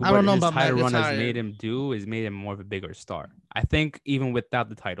what don't know his about title run has McIntyre. made him do is made him more of a bigger star. I think even without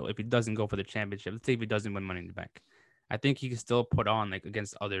the title, if he doesn't go for the championship, let's say if he doesn't win Money in the Bank, I think he can still put on like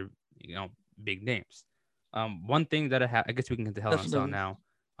against other big names. One thing that I guess we can get to Hell in a Cell now.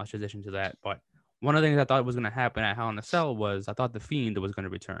 I'll transition to that. But one of the things I thought was going to happen at Hell in a Cell was I thought the Fiend was going to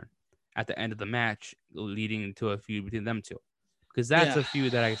return at the end of the match, leading to a feud between them two, because that's a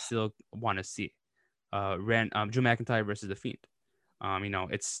feud that I still want to see. Drew McIntyre versus the Fiend.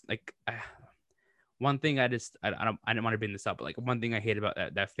 It's like one thing I didn't want to bring this up, but like one thing I hate about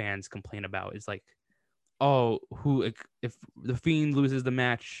that fans complain about is like, oh, if the Fiend loses the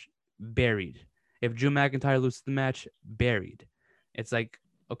match, buried. If Drew McIntyre loses the match, buried. It's like,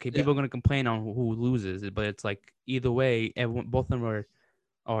 okay, people are gonna complain on who loses, but it's like either way, both of them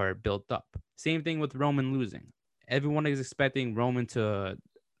are built up. Same thing with Roman losing. Everyone is expecting Roman to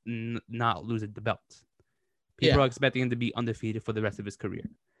not lose the belt. People are expecting him to be undefeated for the rest of his career,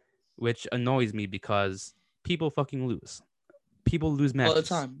 which annoys me because people fucking lose. People lose matches all the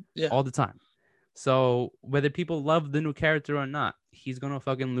time. Yeah, all the time. So whether people love the new character or not, he's gonna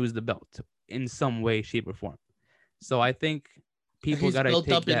fucking lose the belt in some way, shape, or form. So I think people gotta built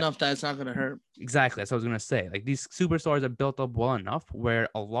take up that enough that it's not gonna hurt. Exactly. That's what I was gonna say. Like these superstars are built up well enough where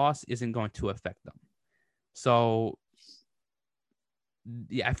a loss isn't going to affect them. So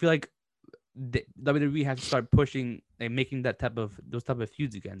yeah, I feel like the WWE has to start pushing and making those type of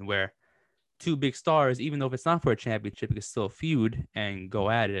feuds again, where two big stars, even though if it's not for a championship, can still feud and go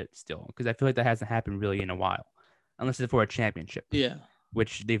at it still. Because I feel like that hasn't happened really in a while, unless it's for a championship. Yeah,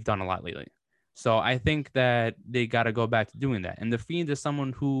 which they've done a lot lately. So I think that they got to go back to doing that. And the Fiend is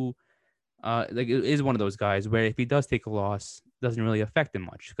someone who, is one of those guys where if he does take a loss, doesn't really affect him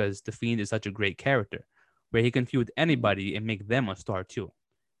much because the Fiend is such a great character, where he can feud with anybody and make them a star too,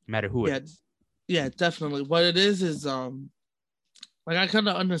 no matter who it is. Yeah, definitely. What it is like I kind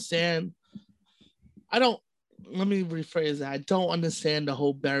of understand. Let me rephrase that. I don't understand the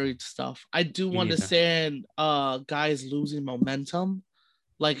whole buried stuff. I do understand guys losing momentum.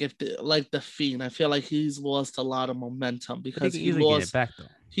 Like the Fiend, I feel like he's lost a lot of momentum because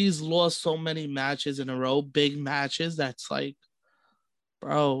he's lost so many matches in a row, big matches. That's like,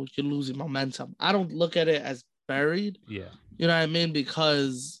 bro, you're losing momentum. I don't look at it as buried. Yeah. You know what I mean?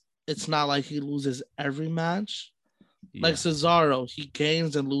 Because it's not like he loses every match. Yeah. Like Cesaro, he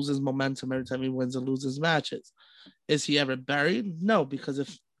gains and loses momentum every time he wins and loses matches. Is he ever buried? No, because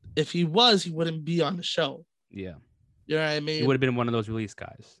if he was, he wouldn't be on the show. Yeah. You know what I mean? He would have been one of those release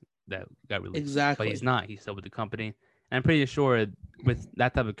guys that got released. Exactly. But he's not. He's still with the company. And I'm pretty sure with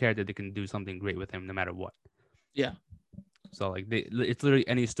that type of character, they can do something great with him no matter what. Yeah. So, like, it's literally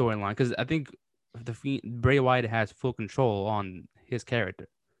any storyline. Because I think Bray Wyatt has full control on his character.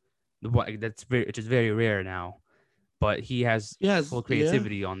 Which is very rare now. But he has full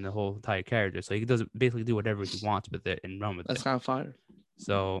creativity on the whole entire character. So he does basically do whatever he wants with it and run with it. That's kind of fire.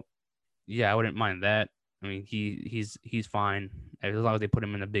 So, yeah, I wouldn't mind that. I mean, he's fine. As long as they put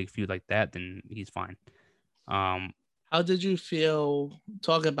him in a big feud like that, then he's fine. How did you feel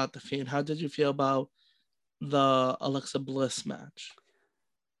talking about the Fiend? How did you feel about the Alexa Bliss match?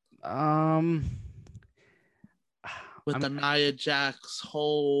 With the Nia Jax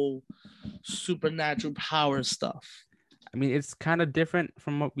whole supernatural power stuff. I mean, it's kind of different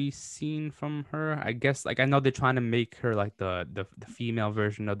from what we've seen from her. I guess, like, I know they're trying to make her like the female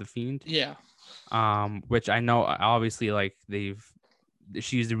version of the Fiend. Yeah. Which I know obviously like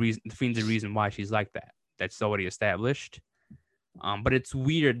she's the reason, the Fiend's the reason why she's like that. That's already established. But it's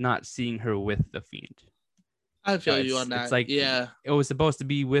weird not seeing her with the Fiend. I feel you on that. It's like, yeah, it was supposed to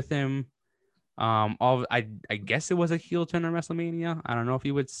be with him. I guess it was a heel turn on WrestleMania. I don't know if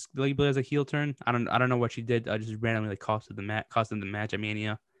he would label it as a heel turn. I don't know what she did. I just randomly like cost them the match at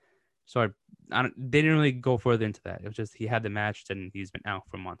Mania. So they didn't really go further into that. It was just he had the match and he's been out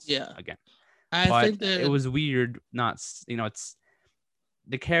for months. Yeah. Again. I think that it was weird. It's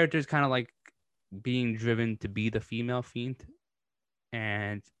the character's kind of like being driven to be the female Fiend,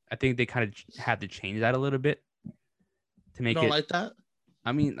 and I think they kind of had to change that a little bit to make it like that.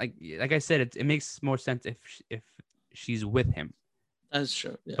 I mean, like I said, it makes more sense if she's with him. That's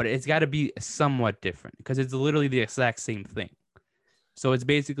true. Yeah. But it's got to be somewhat different because it's literally the exact same thing. So it's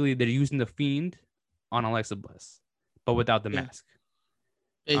basically they're using the Fiend on Alexa Bliss, but without the mask.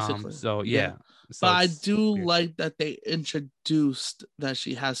 Basically. So yeah. So but I do like that they introduced that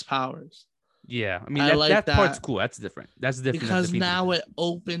she has powers. Yeah, I mean that part's cool. That's different. Because now it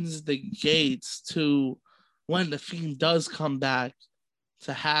opens the gates to when the Fiend does come back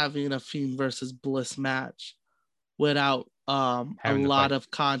to having a Fiend versus Bliss match without a lot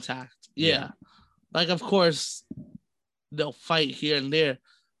of contact. Yeah. Like, of course, they'll fight here and there,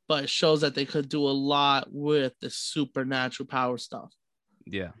 but it shows that they could do a lot with the supernatural power stuff.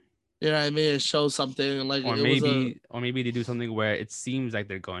 Yeah. You know what I mean? It shows something like or maybe they do something where it seems like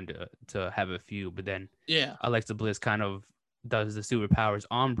they're going to have a feud, but then Alexa Bliss kind of does the superpowers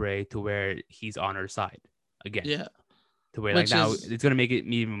ombre to where he's on her side again. Yeah. To where like now it's gonna make it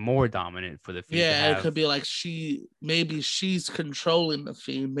even more dominant for the Fiend. Yeah, it could be like she's controlling the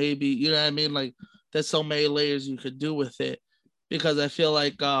Fiend. Maybe, you know what I mean? Like there's so many layers you could do with it. Because I feel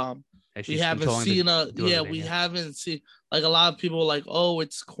like we haven't seen we haven't seen like a lot of people like, oh,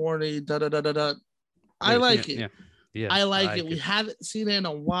 it's corny, da da da da da. I like it. Yeah. I like it. We haven't seen it in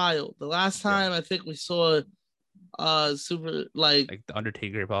a while. The last time I think we saw super like the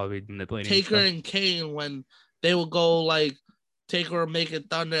Undertaker probably manipulating Taker and Kane when they would go like Taker would make it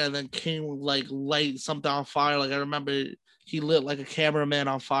thunder and then Kane would like light something on fire. Like I remember he lit like a cameraman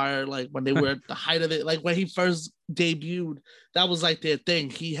on fire, like when they were at the height of it, like when he first debuted, that was like their thing.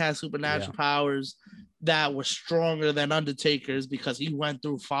 He had supernatural powers that were stronger than Undertaker's because he went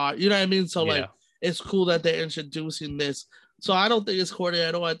through fire. You know what I mean? So like it's cool that they're introducing this. So I don't think it's corny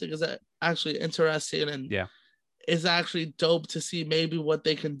at all. I think it's actually interesting and it's actually dope to see maybe what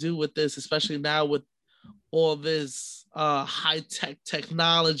they can do with this, especially now with all this high-tech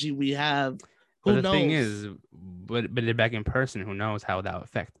technology we have. But the thing is, but they're back in person. Who knows how that will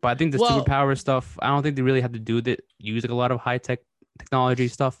affect? But I think the superpower stuff, I don't think they really have to use like a lot of high-tech technology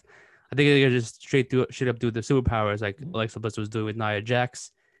stuff. I think they just straight up do the superpowers like Alexa Bliss was doing with Nia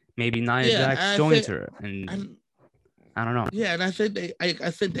Jax. Maybe Nia Jax joins her, and I don't know. Yeah, and I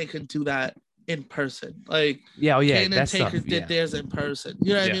think they can do that in person. Like Kane and Taker did theirs in person.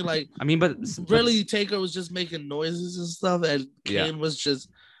 You know what I mean? Like but really Taker was just making noises and stuff, and Kane was just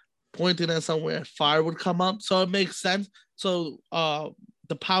pointing at somewhere fire would come up. So it makes sense. So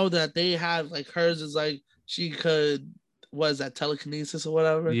the power that they have, like hers is like she could telekinesis or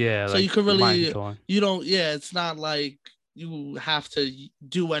whatever. Yeah. So like you could really it's not like you have to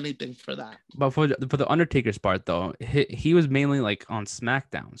do anything for that. But for the Undertaker's part though, he was mainly like on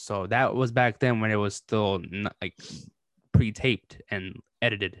SmackDown. So that was back then when it was still like pre-taped and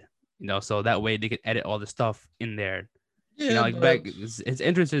edited, so that way they could edit all the stuff in there. Yeah, like back his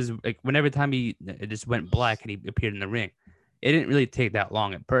entrances, like whenever time it just went black and he appeared in the ring, it didn't really take that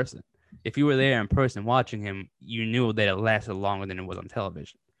long in person. If you were there in person watching him, you knew that it lasted longer than it was on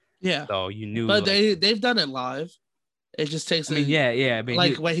television. Yeah. So you knew. But they've done it live. It just takes. I mean,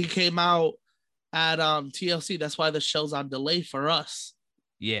 like when he came out at TLC, that's why the show's on delay for us.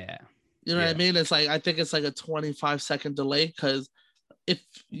 Yeah. You know what I mean? It's like I think it's like a 25-second delay because if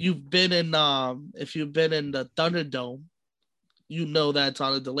you've been in the Thunderdome, you know that it's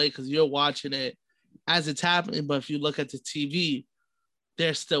on a delay because you're watching it as it's happening. But if you look at the TV,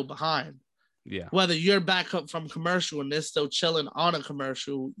 they're still behind. Yeah. Whether you're back up from commercial and they're still chilling on a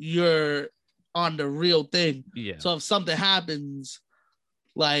commercial, you're on the real thing. Yeah. So if something happens,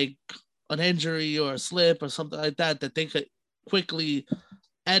 like an injury or a slip or something like that they could quickly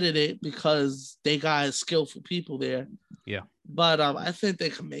edit it because they got skillful people there. Yeah. But I think they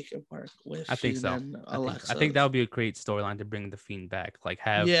can make it work with. I think so. I think that would be a great storyline to bring the Fiend back. Like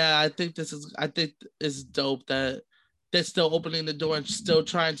have. Yeah, I think it's dope that they're still opening the door and still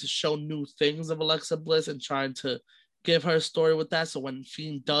trying to show new things of Alexa Bliss and trying to give her a story with that. So when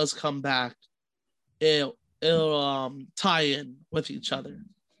Fiend does come back, it'll tie in with each other.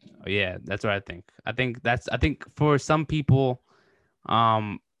 Oh, yeah, that's what I think. I think for some people,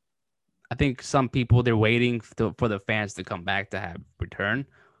 I think some people they're waiting for the fans to come back to have return.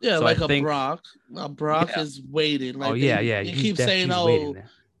 Yeah, so like Brock. Brock is waiting. Like he keeps saying,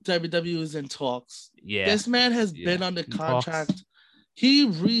 WWE is in talks. Yeah. This man has been under contract. Talks. He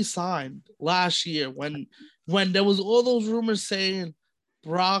re-signed last year when there was all those rumors saying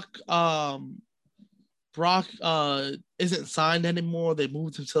Brock isn't signed anymore. They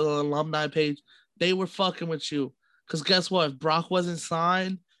moved him to the alumni page. They were fucking with you. Because guess what? If Brock wasn't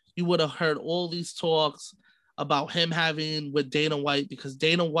signed, you would have heard all these talks about him having with Dana White because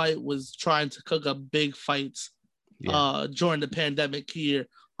Dana White was trying to cook up big fights during the pandemic here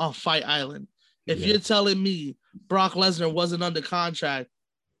on Fight Island. If you're telling me Brock Lesnar wasn't under contract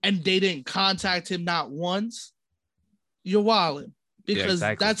and they didn't contact him not once, you're wilding because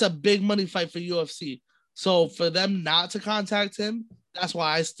that's a big money fight for UFC. So for them not to contact him, that's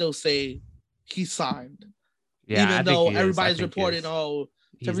why I still say he signed. Yeah, even though everybody's reporting,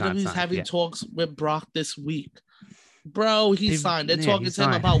 WWE's having talks with Brock this week. Bro, he signed. They're talking to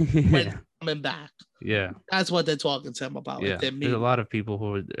him about coming back. Yeah. That's what they're talking to him about. Yeah. There's a lot of people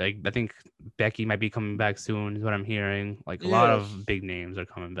who are like, I think Becky might be coming back soon, is what I'm hearing. Like a lot of big names are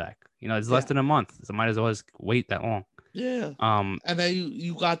coming back. You know, it's less than a month, so might as well just wait that long. Yeah. And then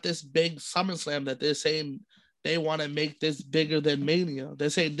you got this big SummerSlam that they're saying they want to make this bigger than Mania. They're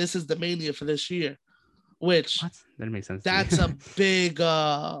saying this is the Mania for this year, which that makes sense. That's a big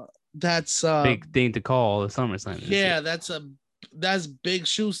big thing to call the SummerSlam. Yeah, that's big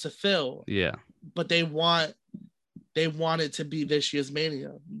shoes to fill. Yeah. But they want it to be this year's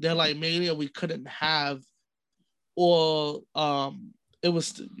Mania. They're like, Mania we couldn't have, or it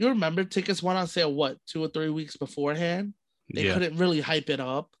was, you remember tickets went on sale 2 or 3 weeks beforehand. They couldn't really hype it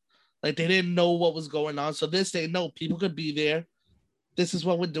up. Like they didn't know what was going on. So they know people could be there. This is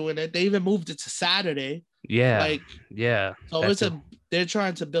what we're doing it. They even moved it to Saturday. Yeah. So they're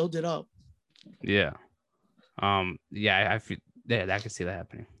trying to build it up. Yeah. I feel I can see that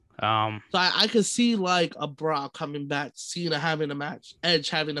happening. So I could see like a Brock coming back, Cena having a match, Edge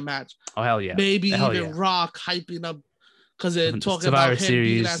having a match. Oh hell yeah! Maybe even Rock hyping up because they're talking about him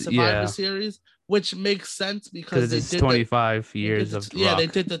being at Survivor Series, which makes sense because it's 25 years of Rock. They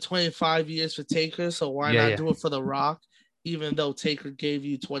did the 25 years for Taker, so why not do it for The Rock? Even though Taker gave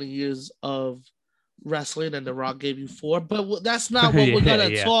you 20 years of wrestling and The Rock gave you 4, but that's not what we're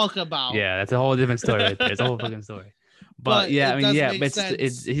gonna talk about. Yeah, that's a whole different story. It's a whole fucking story. But he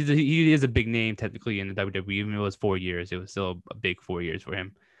is a big name technically in the WWE. Even if it was 4 years, it was still a big 4 years for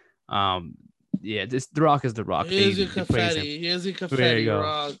him. The Rock is The Rock. Here's your confetti. Here's your confetti,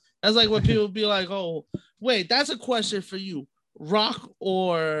 Rock. That's like when people be like, "Oh, wait, that's a question for you, Rock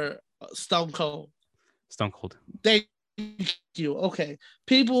or Stone Cold?" Stone Cold. Thank you. Okay,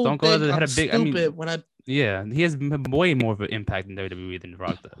 people Stone Cold think I'm stupid when I. Yeah, he has way more of an impact in WWE than The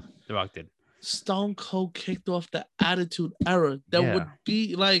Rock does. The Rock did. Stone Cold kicked off the Attitude Era. That would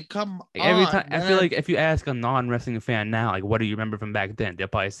be like, come on. Every time, man. I feel like if you ask a non-wrestling fan now, like, what do you remember from back then? They'll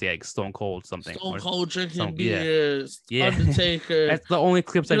probably say like Stone Cold something. Stone Cold drinking beers. Undertaker. That's the only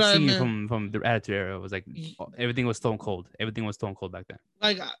clips I've seen from the Attitude Era. Was like everything was Stone Cold. Everything was Stone Cold back then.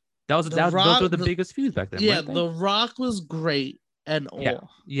 Like those were the biggest feuds back then. Yeah, The Rock was great and all.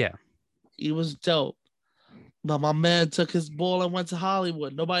 Yeah, he was dope. But my man took his ball and went to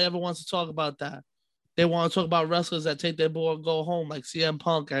Hollywood. Nobody ever wants to talk about that. They want to talk about wrestlers that take their ball and go home, like CM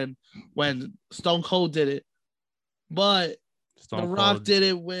Punk and when Stone Cold did it. But The Rock did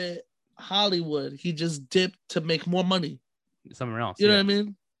it with Hollywood. He just dipped to make more money. Somewhere else. You know what I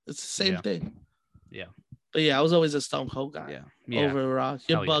mean? It's the same thing. Yeah. But I was always a Stone Cold guy. Over Rock.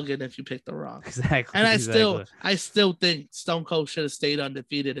 You're bugging if you pick The Rock. Exactly. And I still think Stone Cold should have stayed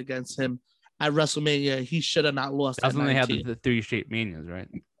undefeated against him at WrestleMania. He should have not lost. That's when they had the 3 straight manias, right?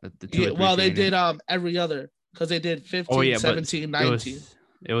 They did every other because they did 15, 17, 19.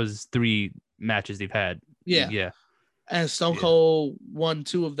 It was 3 matches they've had. Yeah. And Stone Cold won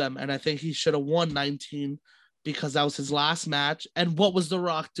 2 of them, and I think he should have won 19 because that was his last match. And what was The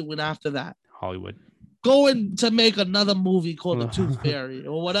Rock doing after that? Hollywood. Going to make another movie called The Tooth Fairy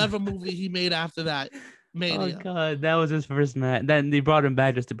or whatever movie he made after that. Mania. Oh god, that was his first match. Then they brought him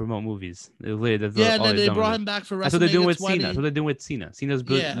back just to promote movies. Then they brought him back for WrestleMania. That's what they're doing with Cena. That's what they're doing with Cena. Cena's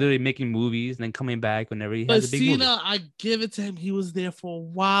literally making movies and then coming back whenever he has a big movie. But Cena, I give it to him. He was there for a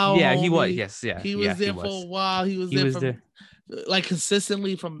while. Yeah, he was. Yes, yeah. He was there for a while. He was there like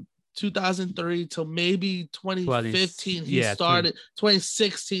consistently from 2003 till maybe 2015. He started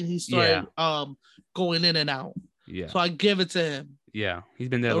 2016. He started going in and out. Yeah. So I give it to him. Yeah, he's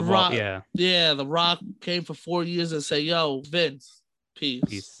been there. The Rock, The Rock came for 4 years and said, "Yo, Vince,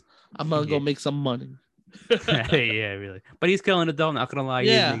 peace. I'm gonna go make some money." Yeah, really. But he's killing it though. Not gonna lie,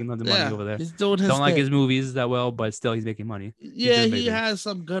 he's making money over there. He's doing his Don't like his movies that well, but still, he's making money. He has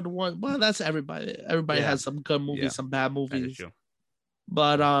some good ones. Well, that's everybody. Everybody has some good movies, some bad movies.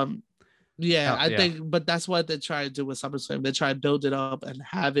 But I think. But that's what they're trying to do with SummerSlam. They try to build it up and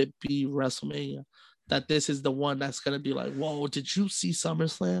have it be WrestleMania. That this is the one that's going to be like, whoa, did you see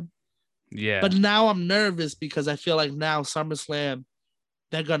SummerSlam? Yeah. But now I'm nervous because I feel like now SummerSlam,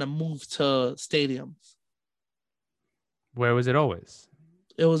 they're going to move to stadiums. Where was it always?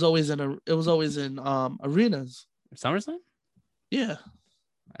 It was always in arenas. SummerSlam? Yeah.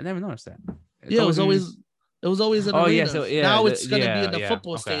 I never noticed that. It was always in arenas. Now it's going to be in the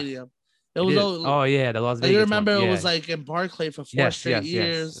football stadium. It was the Las Vegas. You remember it was like in Barclay for 4 straight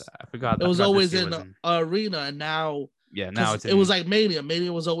years. I forgot. It was always in an arena, and now it was like Mania.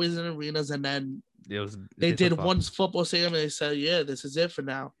 Mania was always in arenas, and then they did one football stadium, and they said, "Yeah, this is it for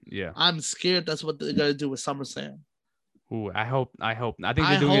now." Yeah, I'm scared that's what they're gonna do with SummerSlam. Ooh, I hope. I think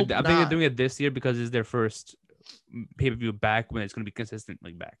they're doing it. I think they're doing it this year because it's their first pay-per-view back when it's gonna be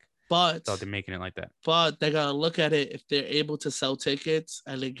consistently back. But so they're making it like that. But they're gonna look at it if they're able to sell tickets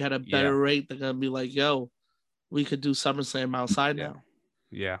and they get a better rate. They're gonna be like, "Yo, we could do SummerSlam outside now."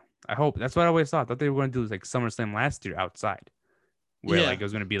 Yeah, I hope that's what I always thought. I thought they were going to do like SummerSlam last year outside, where like it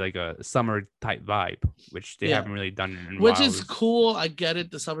was going to be like a summer type vibe, which they haven't really done in a while. Which is cool. I get it,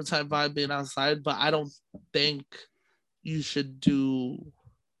 the summertime vibe being outside, but I don't think you should do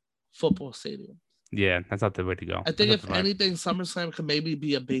football stadium. Yeah, that's not the way to go. I think if anything, SummerSlam could maybe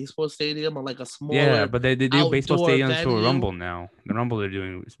be a baseball stadium or like a smaller. Yeah, but they do baseball stadiums venue. for Rumble now. The Rumble they're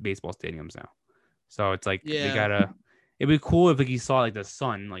doing baseball stadiums now, so it's like they gotta. It'd be cool if like you saw like the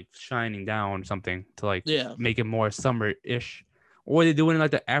sun like shining down or something to like make it more summer-ish, or they do it in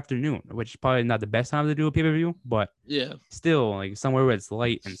like the afternoon, which is probably not the best time to do a pay-per-view, but still like somewhere where it's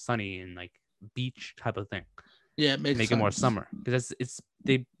light and sunny and like beach type of thing. Yeah, make it more summer because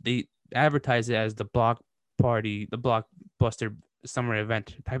they advertise it as the blockbuster summer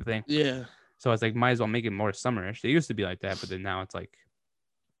event type of thing. Yeah. So it's like might as well make it more summerish. They used to be like that, but then now it's like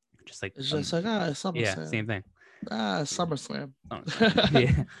it's like SummerSlam. Yeah, same thing. SummerSlam.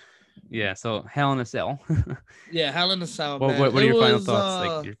 Yeah. So Hell in a Cell. Hell in a Cell. What are your final thoughts?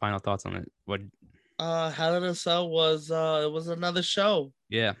 Like your final thoughts on it? What? Hell in a Cell was it was another show.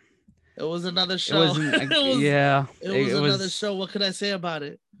 Yeah. It was another show. It was another show. What could I say about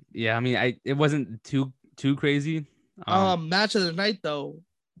it? Yeah, I mean, it wasn't too crazy. Match of the night though,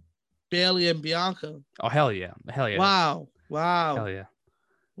 Bailey and Bianca. Oh hell yeah! Wow! Hell yeah!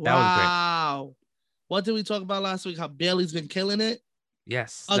 That was great. What did we talk about last week? How Bailey's been killing it.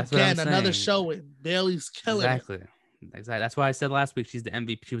 Yes. Again, another showing. Bailey's killing it. Exactly. That's why I said last week she's the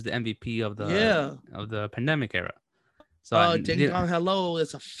MVP. She was the MVP of the pandemic era. So Ding Dong Hello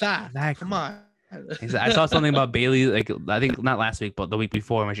is a fact. Exactly. Come on. I saw something about Bailey, like I think not last week, but the week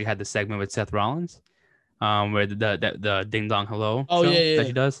before when she had the segment with Seth Rollins, where the Ding Dong Hello show that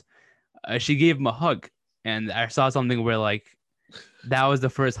she does. She gave him a hug, and I saw something where like that was the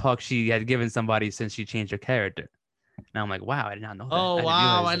first hug she had given somebody since she changed her character. And I'm like, wow, I did not know that. Oh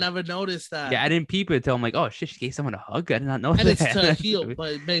wow, I never noticed that. Yeah, I didn't peep it until I'm like, oh shit, she gave someone a hug. I did not know and that. And it's to heel,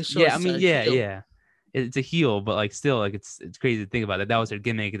 but make sure. Yeah, I mean, yeah. It's a heel, but like still, like it's crazy to think about it. That was her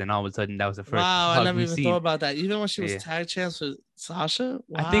gimmick, and then all of a sudden, that was the first. Wow, I never even thought about that. Even when she was tag champs with Sasha.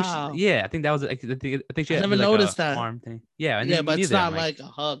 Wow. I think that was. I think she. I never noticed that arm thing. Yeah, but it's not like a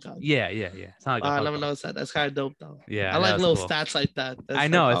hug. Yeah. It's not like. I never noticed that. That's kind of dope though. Yeah, I like little stats like that. I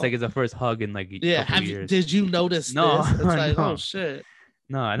know it's like it's the first hug in like couple years. Did you notice? No, this? It's like oh shit.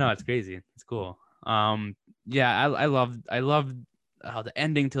 No, I know it's crazy. It's cool. Yeah, I loved how the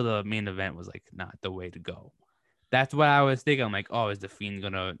ending to the main event was like not the way to go. That's what I was thinking. I'm like, oh, is the Fiend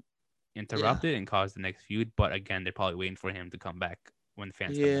gonna interrupt it and cause the next feud? But again, they're probably waiting for him to come back when the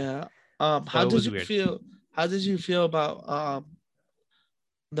fans come back. How did you feel? How did you feel about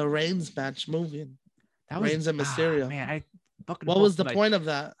the Reigns match moving? Reigns and Mysterio. Man, what was the point of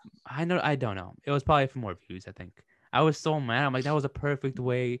that? I don't know. It was probably for more views. I think I was so mad. I'm like, that was a perfect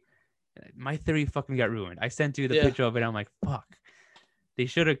way. My theory fucking got ruined. I sent you the picture of it. I'm like, fuck. They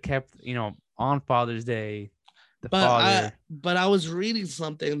should have kept, on Father's Day. But I was reading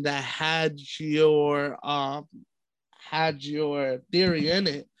something that had your theory in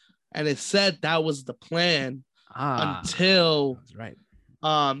it, and it said that was the plan until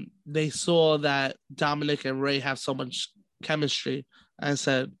they saw that Dominic and Ray have so much chemistry, and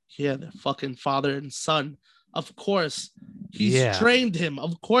said, yeah, they're fucking father and son. Of course, he's trained him.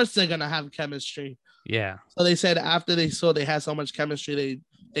 Of course, they're gonna have chemistry. Yeah. So they said after they saw they had so much chemistry,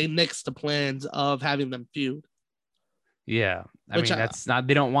 they nixed the plans of having them feud. Yeah, I mean that's not.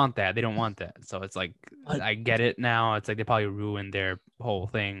 They don't want that. So it's like I get it now. It's like they probably ruined their whole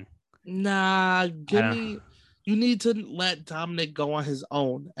thing. Nah, you need to let Dominic go on his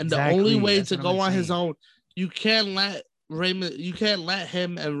own, and the only way to go on his own, you can't let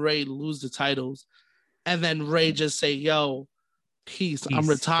him and Ray lose the titles, and then Ray just say, "Yo, peace. I'm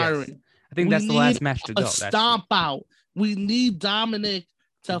retiring." Yes. I think that's the last match to go. Stomp out. We need Dominic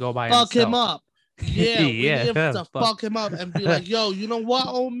to fuck him up. Yeah, we need to fuck him up and be like, yo, you know what,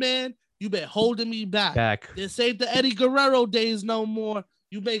 old man? You been holding me back. This ain't the Eddie Guerrero days no more.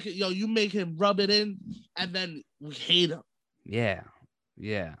 You make him rub it in, and then we hate him. Yeah.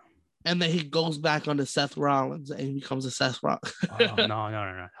 And then he goes back on to Seth Rollins and he becomes a Seth Rollins. No.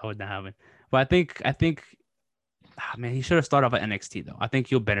 That would not happen. But I think, man, he should have started off at NXT though. I think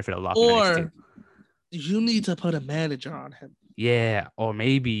he'll benefit a lot from NXT. You need to put a manager on him. Yeah, or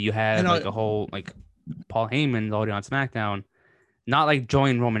maybe you have like a whole like Paul Heyman already on SmackDown, not like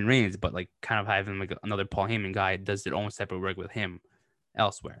join Roman Reigns, but like kind of having like another Paul Heyman guy does their own separate work with him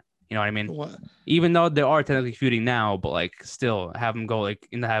elsewhere. You know what I mean? What? Even though they are technically feuding now, but like still have them go like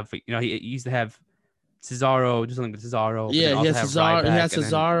in the have he used to have Cesaro, just like Cesaro, but then Yeah, he also has have Cesaro. He Ryback has and then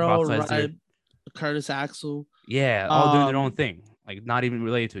Brock Cesaro, Lesnar. Curtis Axel. Yeah, all doing their own thing, like not even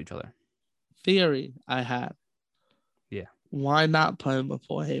related to each other. Theory I had. Yeah. Why not put him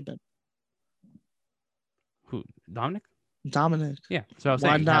before Heyman? Who? Dominic? Dominic. Yeah. So I was why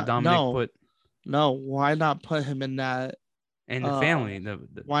saying, not? have Dominic put No. Why not put him in that? in the family.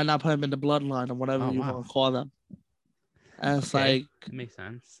 Why not put him in the bloodline or whatever you want to call them? And it's like it makes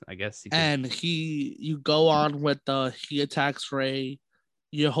sense, I guess. You go on with he attacks Ray.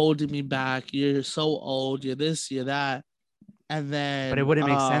 You're holding me back. You're so old. You're this. You're that. And then, but it wouldn't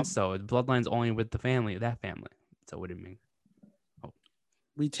make sense though. The bloodline's only with the family, that family. So it wouldn't make. Oh.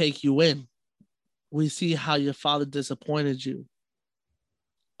 We take you in. We see how your father disappointed you.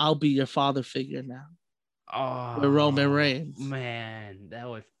 I'll be your father figure now. Oh, with Roman Reigns. Man, that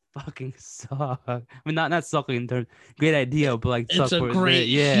would fucking suck. I mean, not sucking in terms. Great idea, but like, it's a great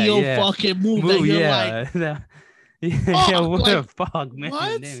heel fucking move that you're like, what the fuck, man?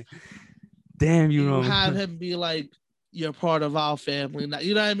 What? Damn you, Roman. Have him be like, you're part of our family.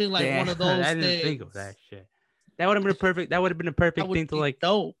 You know what I mean? Like one of those. I didn't think of that shit. That would have been perfect. That would have been a perfect thing to like.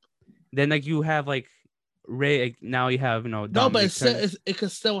 Dope. Then like you have like Ray. Like, now you have Dominic. No, but it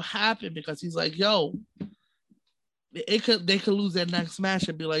could still happen because he's like, yo. They could lose their next match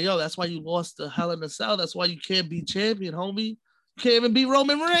and be like, yo, that's why you lost the Hell in a Cell. That's why you can't be champion, homie. You can't even beat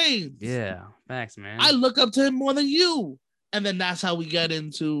Roman Reigns. Yeah, facts, man. I look up to him more than you. And then that's how we get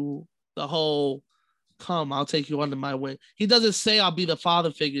into the whole, come, I'll take you under my wing. He doesn't say I'll be the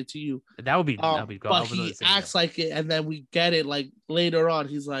father figure to you. That would be good. But he acts like it, and then we get it like later on.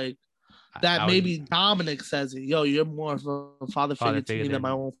 He's like, maybe Dominic says it. Yo, you're more of a father figure to me than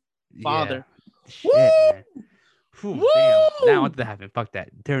my own father. Yeah. Shit, man. Whew, damn. Now I want that to happen. Fuck that.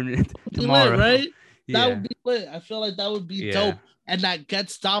 Turn it tomorrow. Lit, right? That would be lit. I feel like that would be dope. And that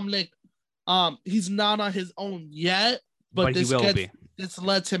gets Dominic. He's not on his own yet, but this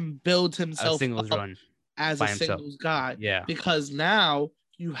lets him build himself a singles run as a singles guy. Yeah. Because now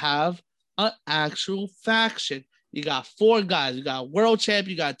you have an actual faction. You got 4 guys. You got world champ,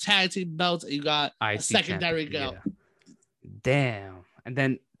 you got tag team belts, and you got a secondary belt. Yeah.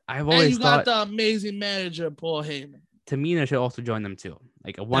 Then I've always thought got the amazing manager Paul Heyman. Tamina should also join them too.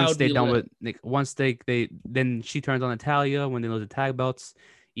 Like once then she turns on Natalya when they lose the tag belts,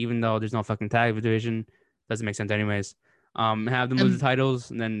 even though there's no fucking tag division. Doesn't make sense anyways. Have them lose the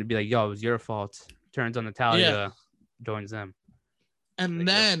titles and then be like, yo, it was your fault. Turns on Natalya, joins them. And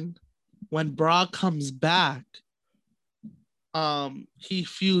then when Brock comes back, he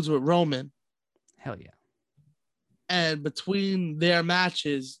feuds with Roman. Hell yeah. And between their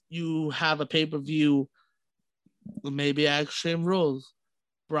matches, you have a pay-per-view, maybe at Extreme Rules,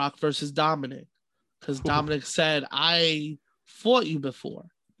 Brock versus Dominic. Because Dominic said, I fought you before.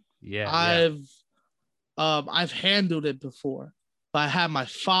 Yeah. I've handled it before. But I had my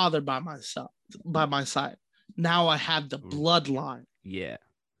father by my side. Now I have the bloodline. Yeah.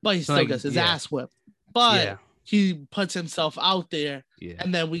 But he still gets his ass whipped. But he puts himself out there. Yeah.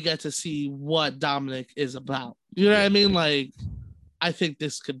 And then we get to see what Dominic is about. You know what I mean? Like, I think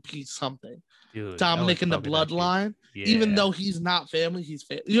this could be something. Dude, Dominic in the bloodline, even though he's not family, he's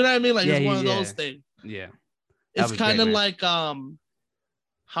family. You know what I mean? Like, it's one of those things. Yeah. It's kind of like how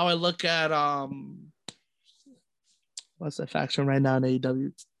I look at what's that faction right now in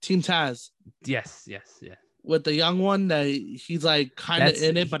AEW? Team Taz. Yes. With the young one that he's like kind of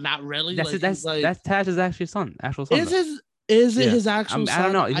in it, but not really. That's Taz's actual son. Is it his actual son? I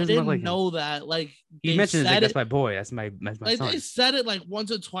don't know. I didn't know that. Like he mentioned it, like, that's my boy. That's my like son. They said it like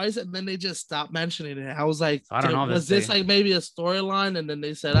once or twice, and then they just stopped mentioning it. I was like, I don't know. Was this like maybe a storyline? And then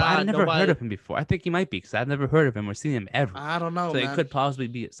they said, I've never heard of him before. I think he might be because I've never heard of him or seen him ever. I don't know. So it could possibly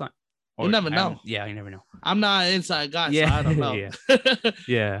be his son. Or, you never know. You never know. I'm not an inside guy, so I don't know.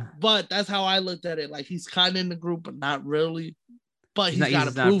 Yeah. But that's how I looked at it. Like he's kind of in the group, but not really. But he's got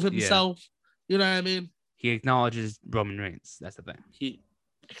to prove himself. You know what I mean? He acknowledges Roman Reigns. That's the thing. He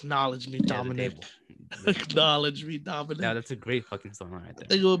acknowledged me, Dominic. Acknowledge me, Dominic. Yeah, that's a great fucking storyline right there. I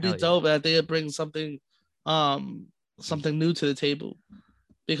think it would be dope. I think it brings something new to the table.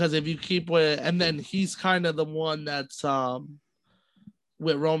 Because if you keep with, and then he's kind of the one that's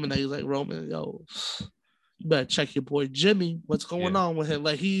with Roman. That he's like, Roman, yo, you better check your boy Jimmy. What's going on with him?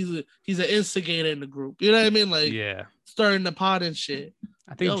 Like he's an instigator in the group. You know what I mean? Like stirring the pot and shit.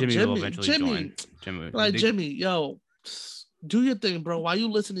 I think Jimmy will eventually join. Jimmy, yo, do your thing, bro. Why you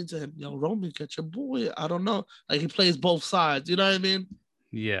listening to him? Yo, Roman, get your boy. I don't know. Like he plays both sides. You know what I mean?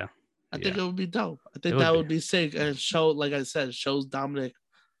 Yeah. I think it would be dope. I think that would be sick and show, like I said, shows Dominic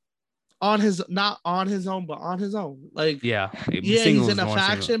not on his own, but on his own. Like, yeah, he's in a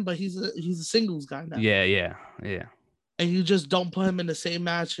faction, but he's a singles guy now. Yeah. And you just don't put him in the same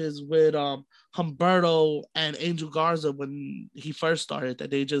matches with Humberto and Angel Garza when he first started. That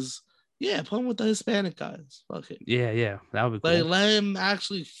they just put him with the Hispanic guys. Fuck it. Yeah, that would be cool. Like, let him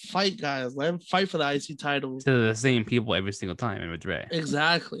actually fight guys. Let him fight for the IC title. Instead of the same people every single time in Madrid.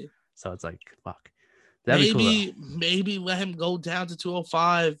 Exactly. So it's like, fuck. Maybe let him go down to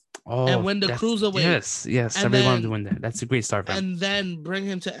 205 and win the cruiserweight. Yes. Everybody wanted to win that. That's a great start for him. And then bring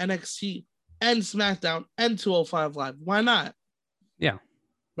him to NXT and SmackDown and 205 Live. Why not? Yeah.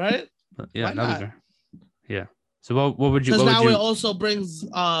 Right? Yeah. Why not? Yeah. So what would you? Because now it also brings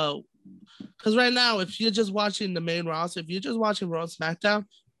because right now, if you're just watching the main roster, if you're just watching Raw and SmackDown,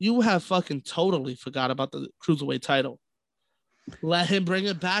 you have fucking totally forgot about the cruiserweight title. Let him bring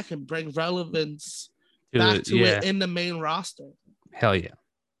it back and bring relevance back to it in the main roster. Hell yeah.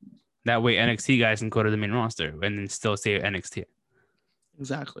 That way NXT guys can go to the main roster and then still stay at NXT.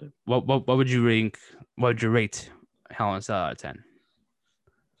 Exactly. What would you rank? What would you rate Hell in a Cell out of 10?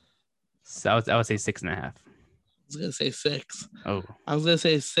 So I would say 6.5. I was gonna say 6. Oh. I was gonna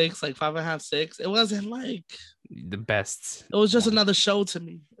say 6, like 5.5, 6. It wasn't like the best. It was just another show to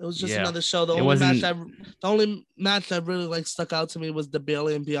me. It was just another show. The only match that really like stuck out to me was the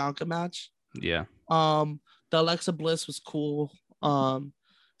Bayley and Bianca match. Yeah. The Alexa Bliss was cool.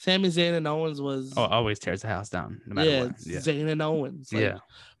 Sami Zayn and Owens was always tears the house down no matter what. Yeah. Zayn and Owens. Like, yeah.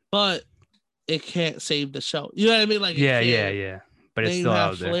 But it can't save the show. You know what I mean? Like yeah. But it's still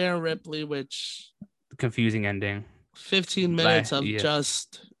out there. Flair and Ripley, which confusing ending. 15 minutes of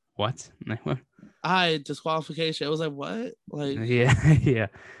just what? Disqualification. It was like what? Like yeah.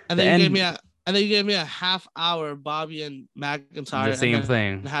 And then you gave me a half hour Bobby and McIntyre. The same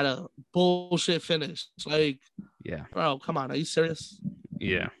thing. And had a bullshit finish. Like bro, come on, are you serious?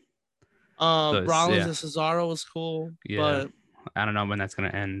 Yeah. Rollins and Cesaro was cool. Yeah. But I don't know when that's gonna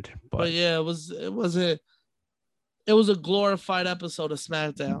end. But yeah, it was a glorified episode of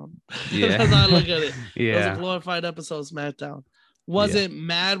SmackDown. Yeah. That's how I look at it. Yeah. It was a glorified episode of SmackDown. Wasn't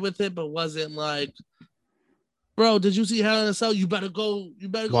mad with it, but wasn't like, bro, did you see Hell in a Cell? You better go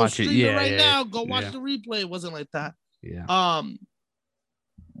watch stream it right now. Go watch the replay. It wasn't like that. Yeah.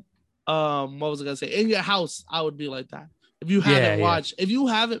 What was I gonna say? In your house, I would be like that. If you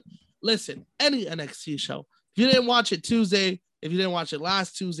haven't listen, any NXT show. If you didn't watch it Tuesday, if you didn't watch it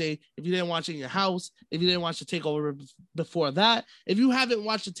last Tuesday, if you didn't watch it in your house, if you didn't watch the Takeover before that, if you haven't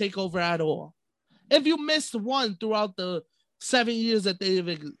watched the Takeover at all, if you missed one throughout the 7 years that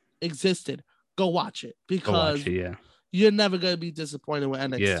they've existed, go watch it because you're never gonna be disappointed with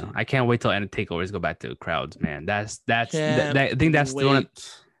NXT. Yeah, I can't wait till Takeovers go back to crowds, man. I think that's the one.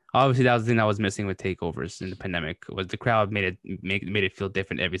 Obviously, that was the thing that was missing with takeovers in the pandemic was the crowd made it feel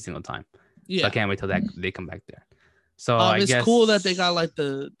different every single time. Yeah, so I can't wait till they come back there. So I guess it's cool that they got like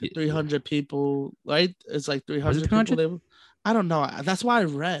the 300 people, right? It's like 300 people. I don't know. That's why I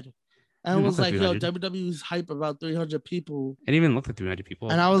read. And it was like, yo, WWE's hype about 300 people. It even looked like 300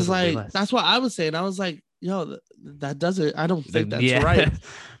 people. And I was like, that's what I was saying. I was like, yo, that doesn't, I don't think that's right.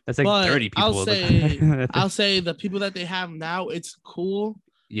 That's like 30 people. I'll say the people that they have now, it's cool.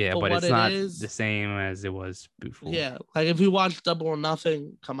 Yeah, but it's not the same as it was before. Yeah, like if you watch Double or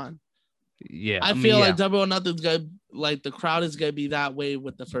Nothing, come on. Yeah, I feel like Double or Nothing's gonna like the crowd is gonna be that way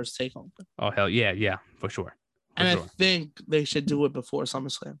with the first Takeover. Oh hell yeah, for sure. I think they should do it before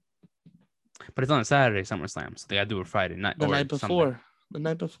SummerSlam. But it's on a Saturday, SummerSlam, so they gotta do it Friday night. The night before.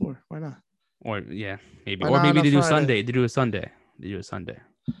 Why not? Or maybe. Or maybe they do Sunday. They do a Sunday.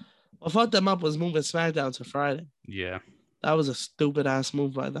 What fucked them up was moving SmackDown to Friday. Yeah. That was a stupid ass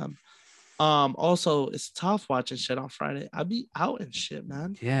move by them. Also, it's tough watching shit on Friday. I be out and shit,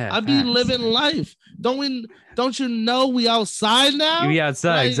 man. Yeah. I be living life. Don't you know we outside now? We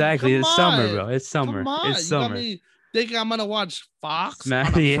outside, like, exactly. It's summer, bro. It's summer. It's summer. You got me thinking I'm gonna watch Fox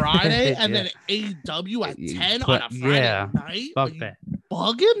on a Friday and then AEW at 10 on a Friday night? Fuck that.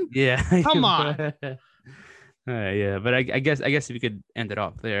 Bugging? Yeah. Come on. Yeah, but I guess if we could end it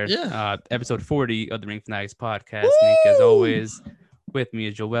off there. Yeah. Episode 40 of the Ring Fanatics Podcast. Nick, as always, with me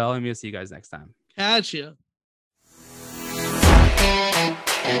is Joel, and we'll see you guys next time. Catch ya.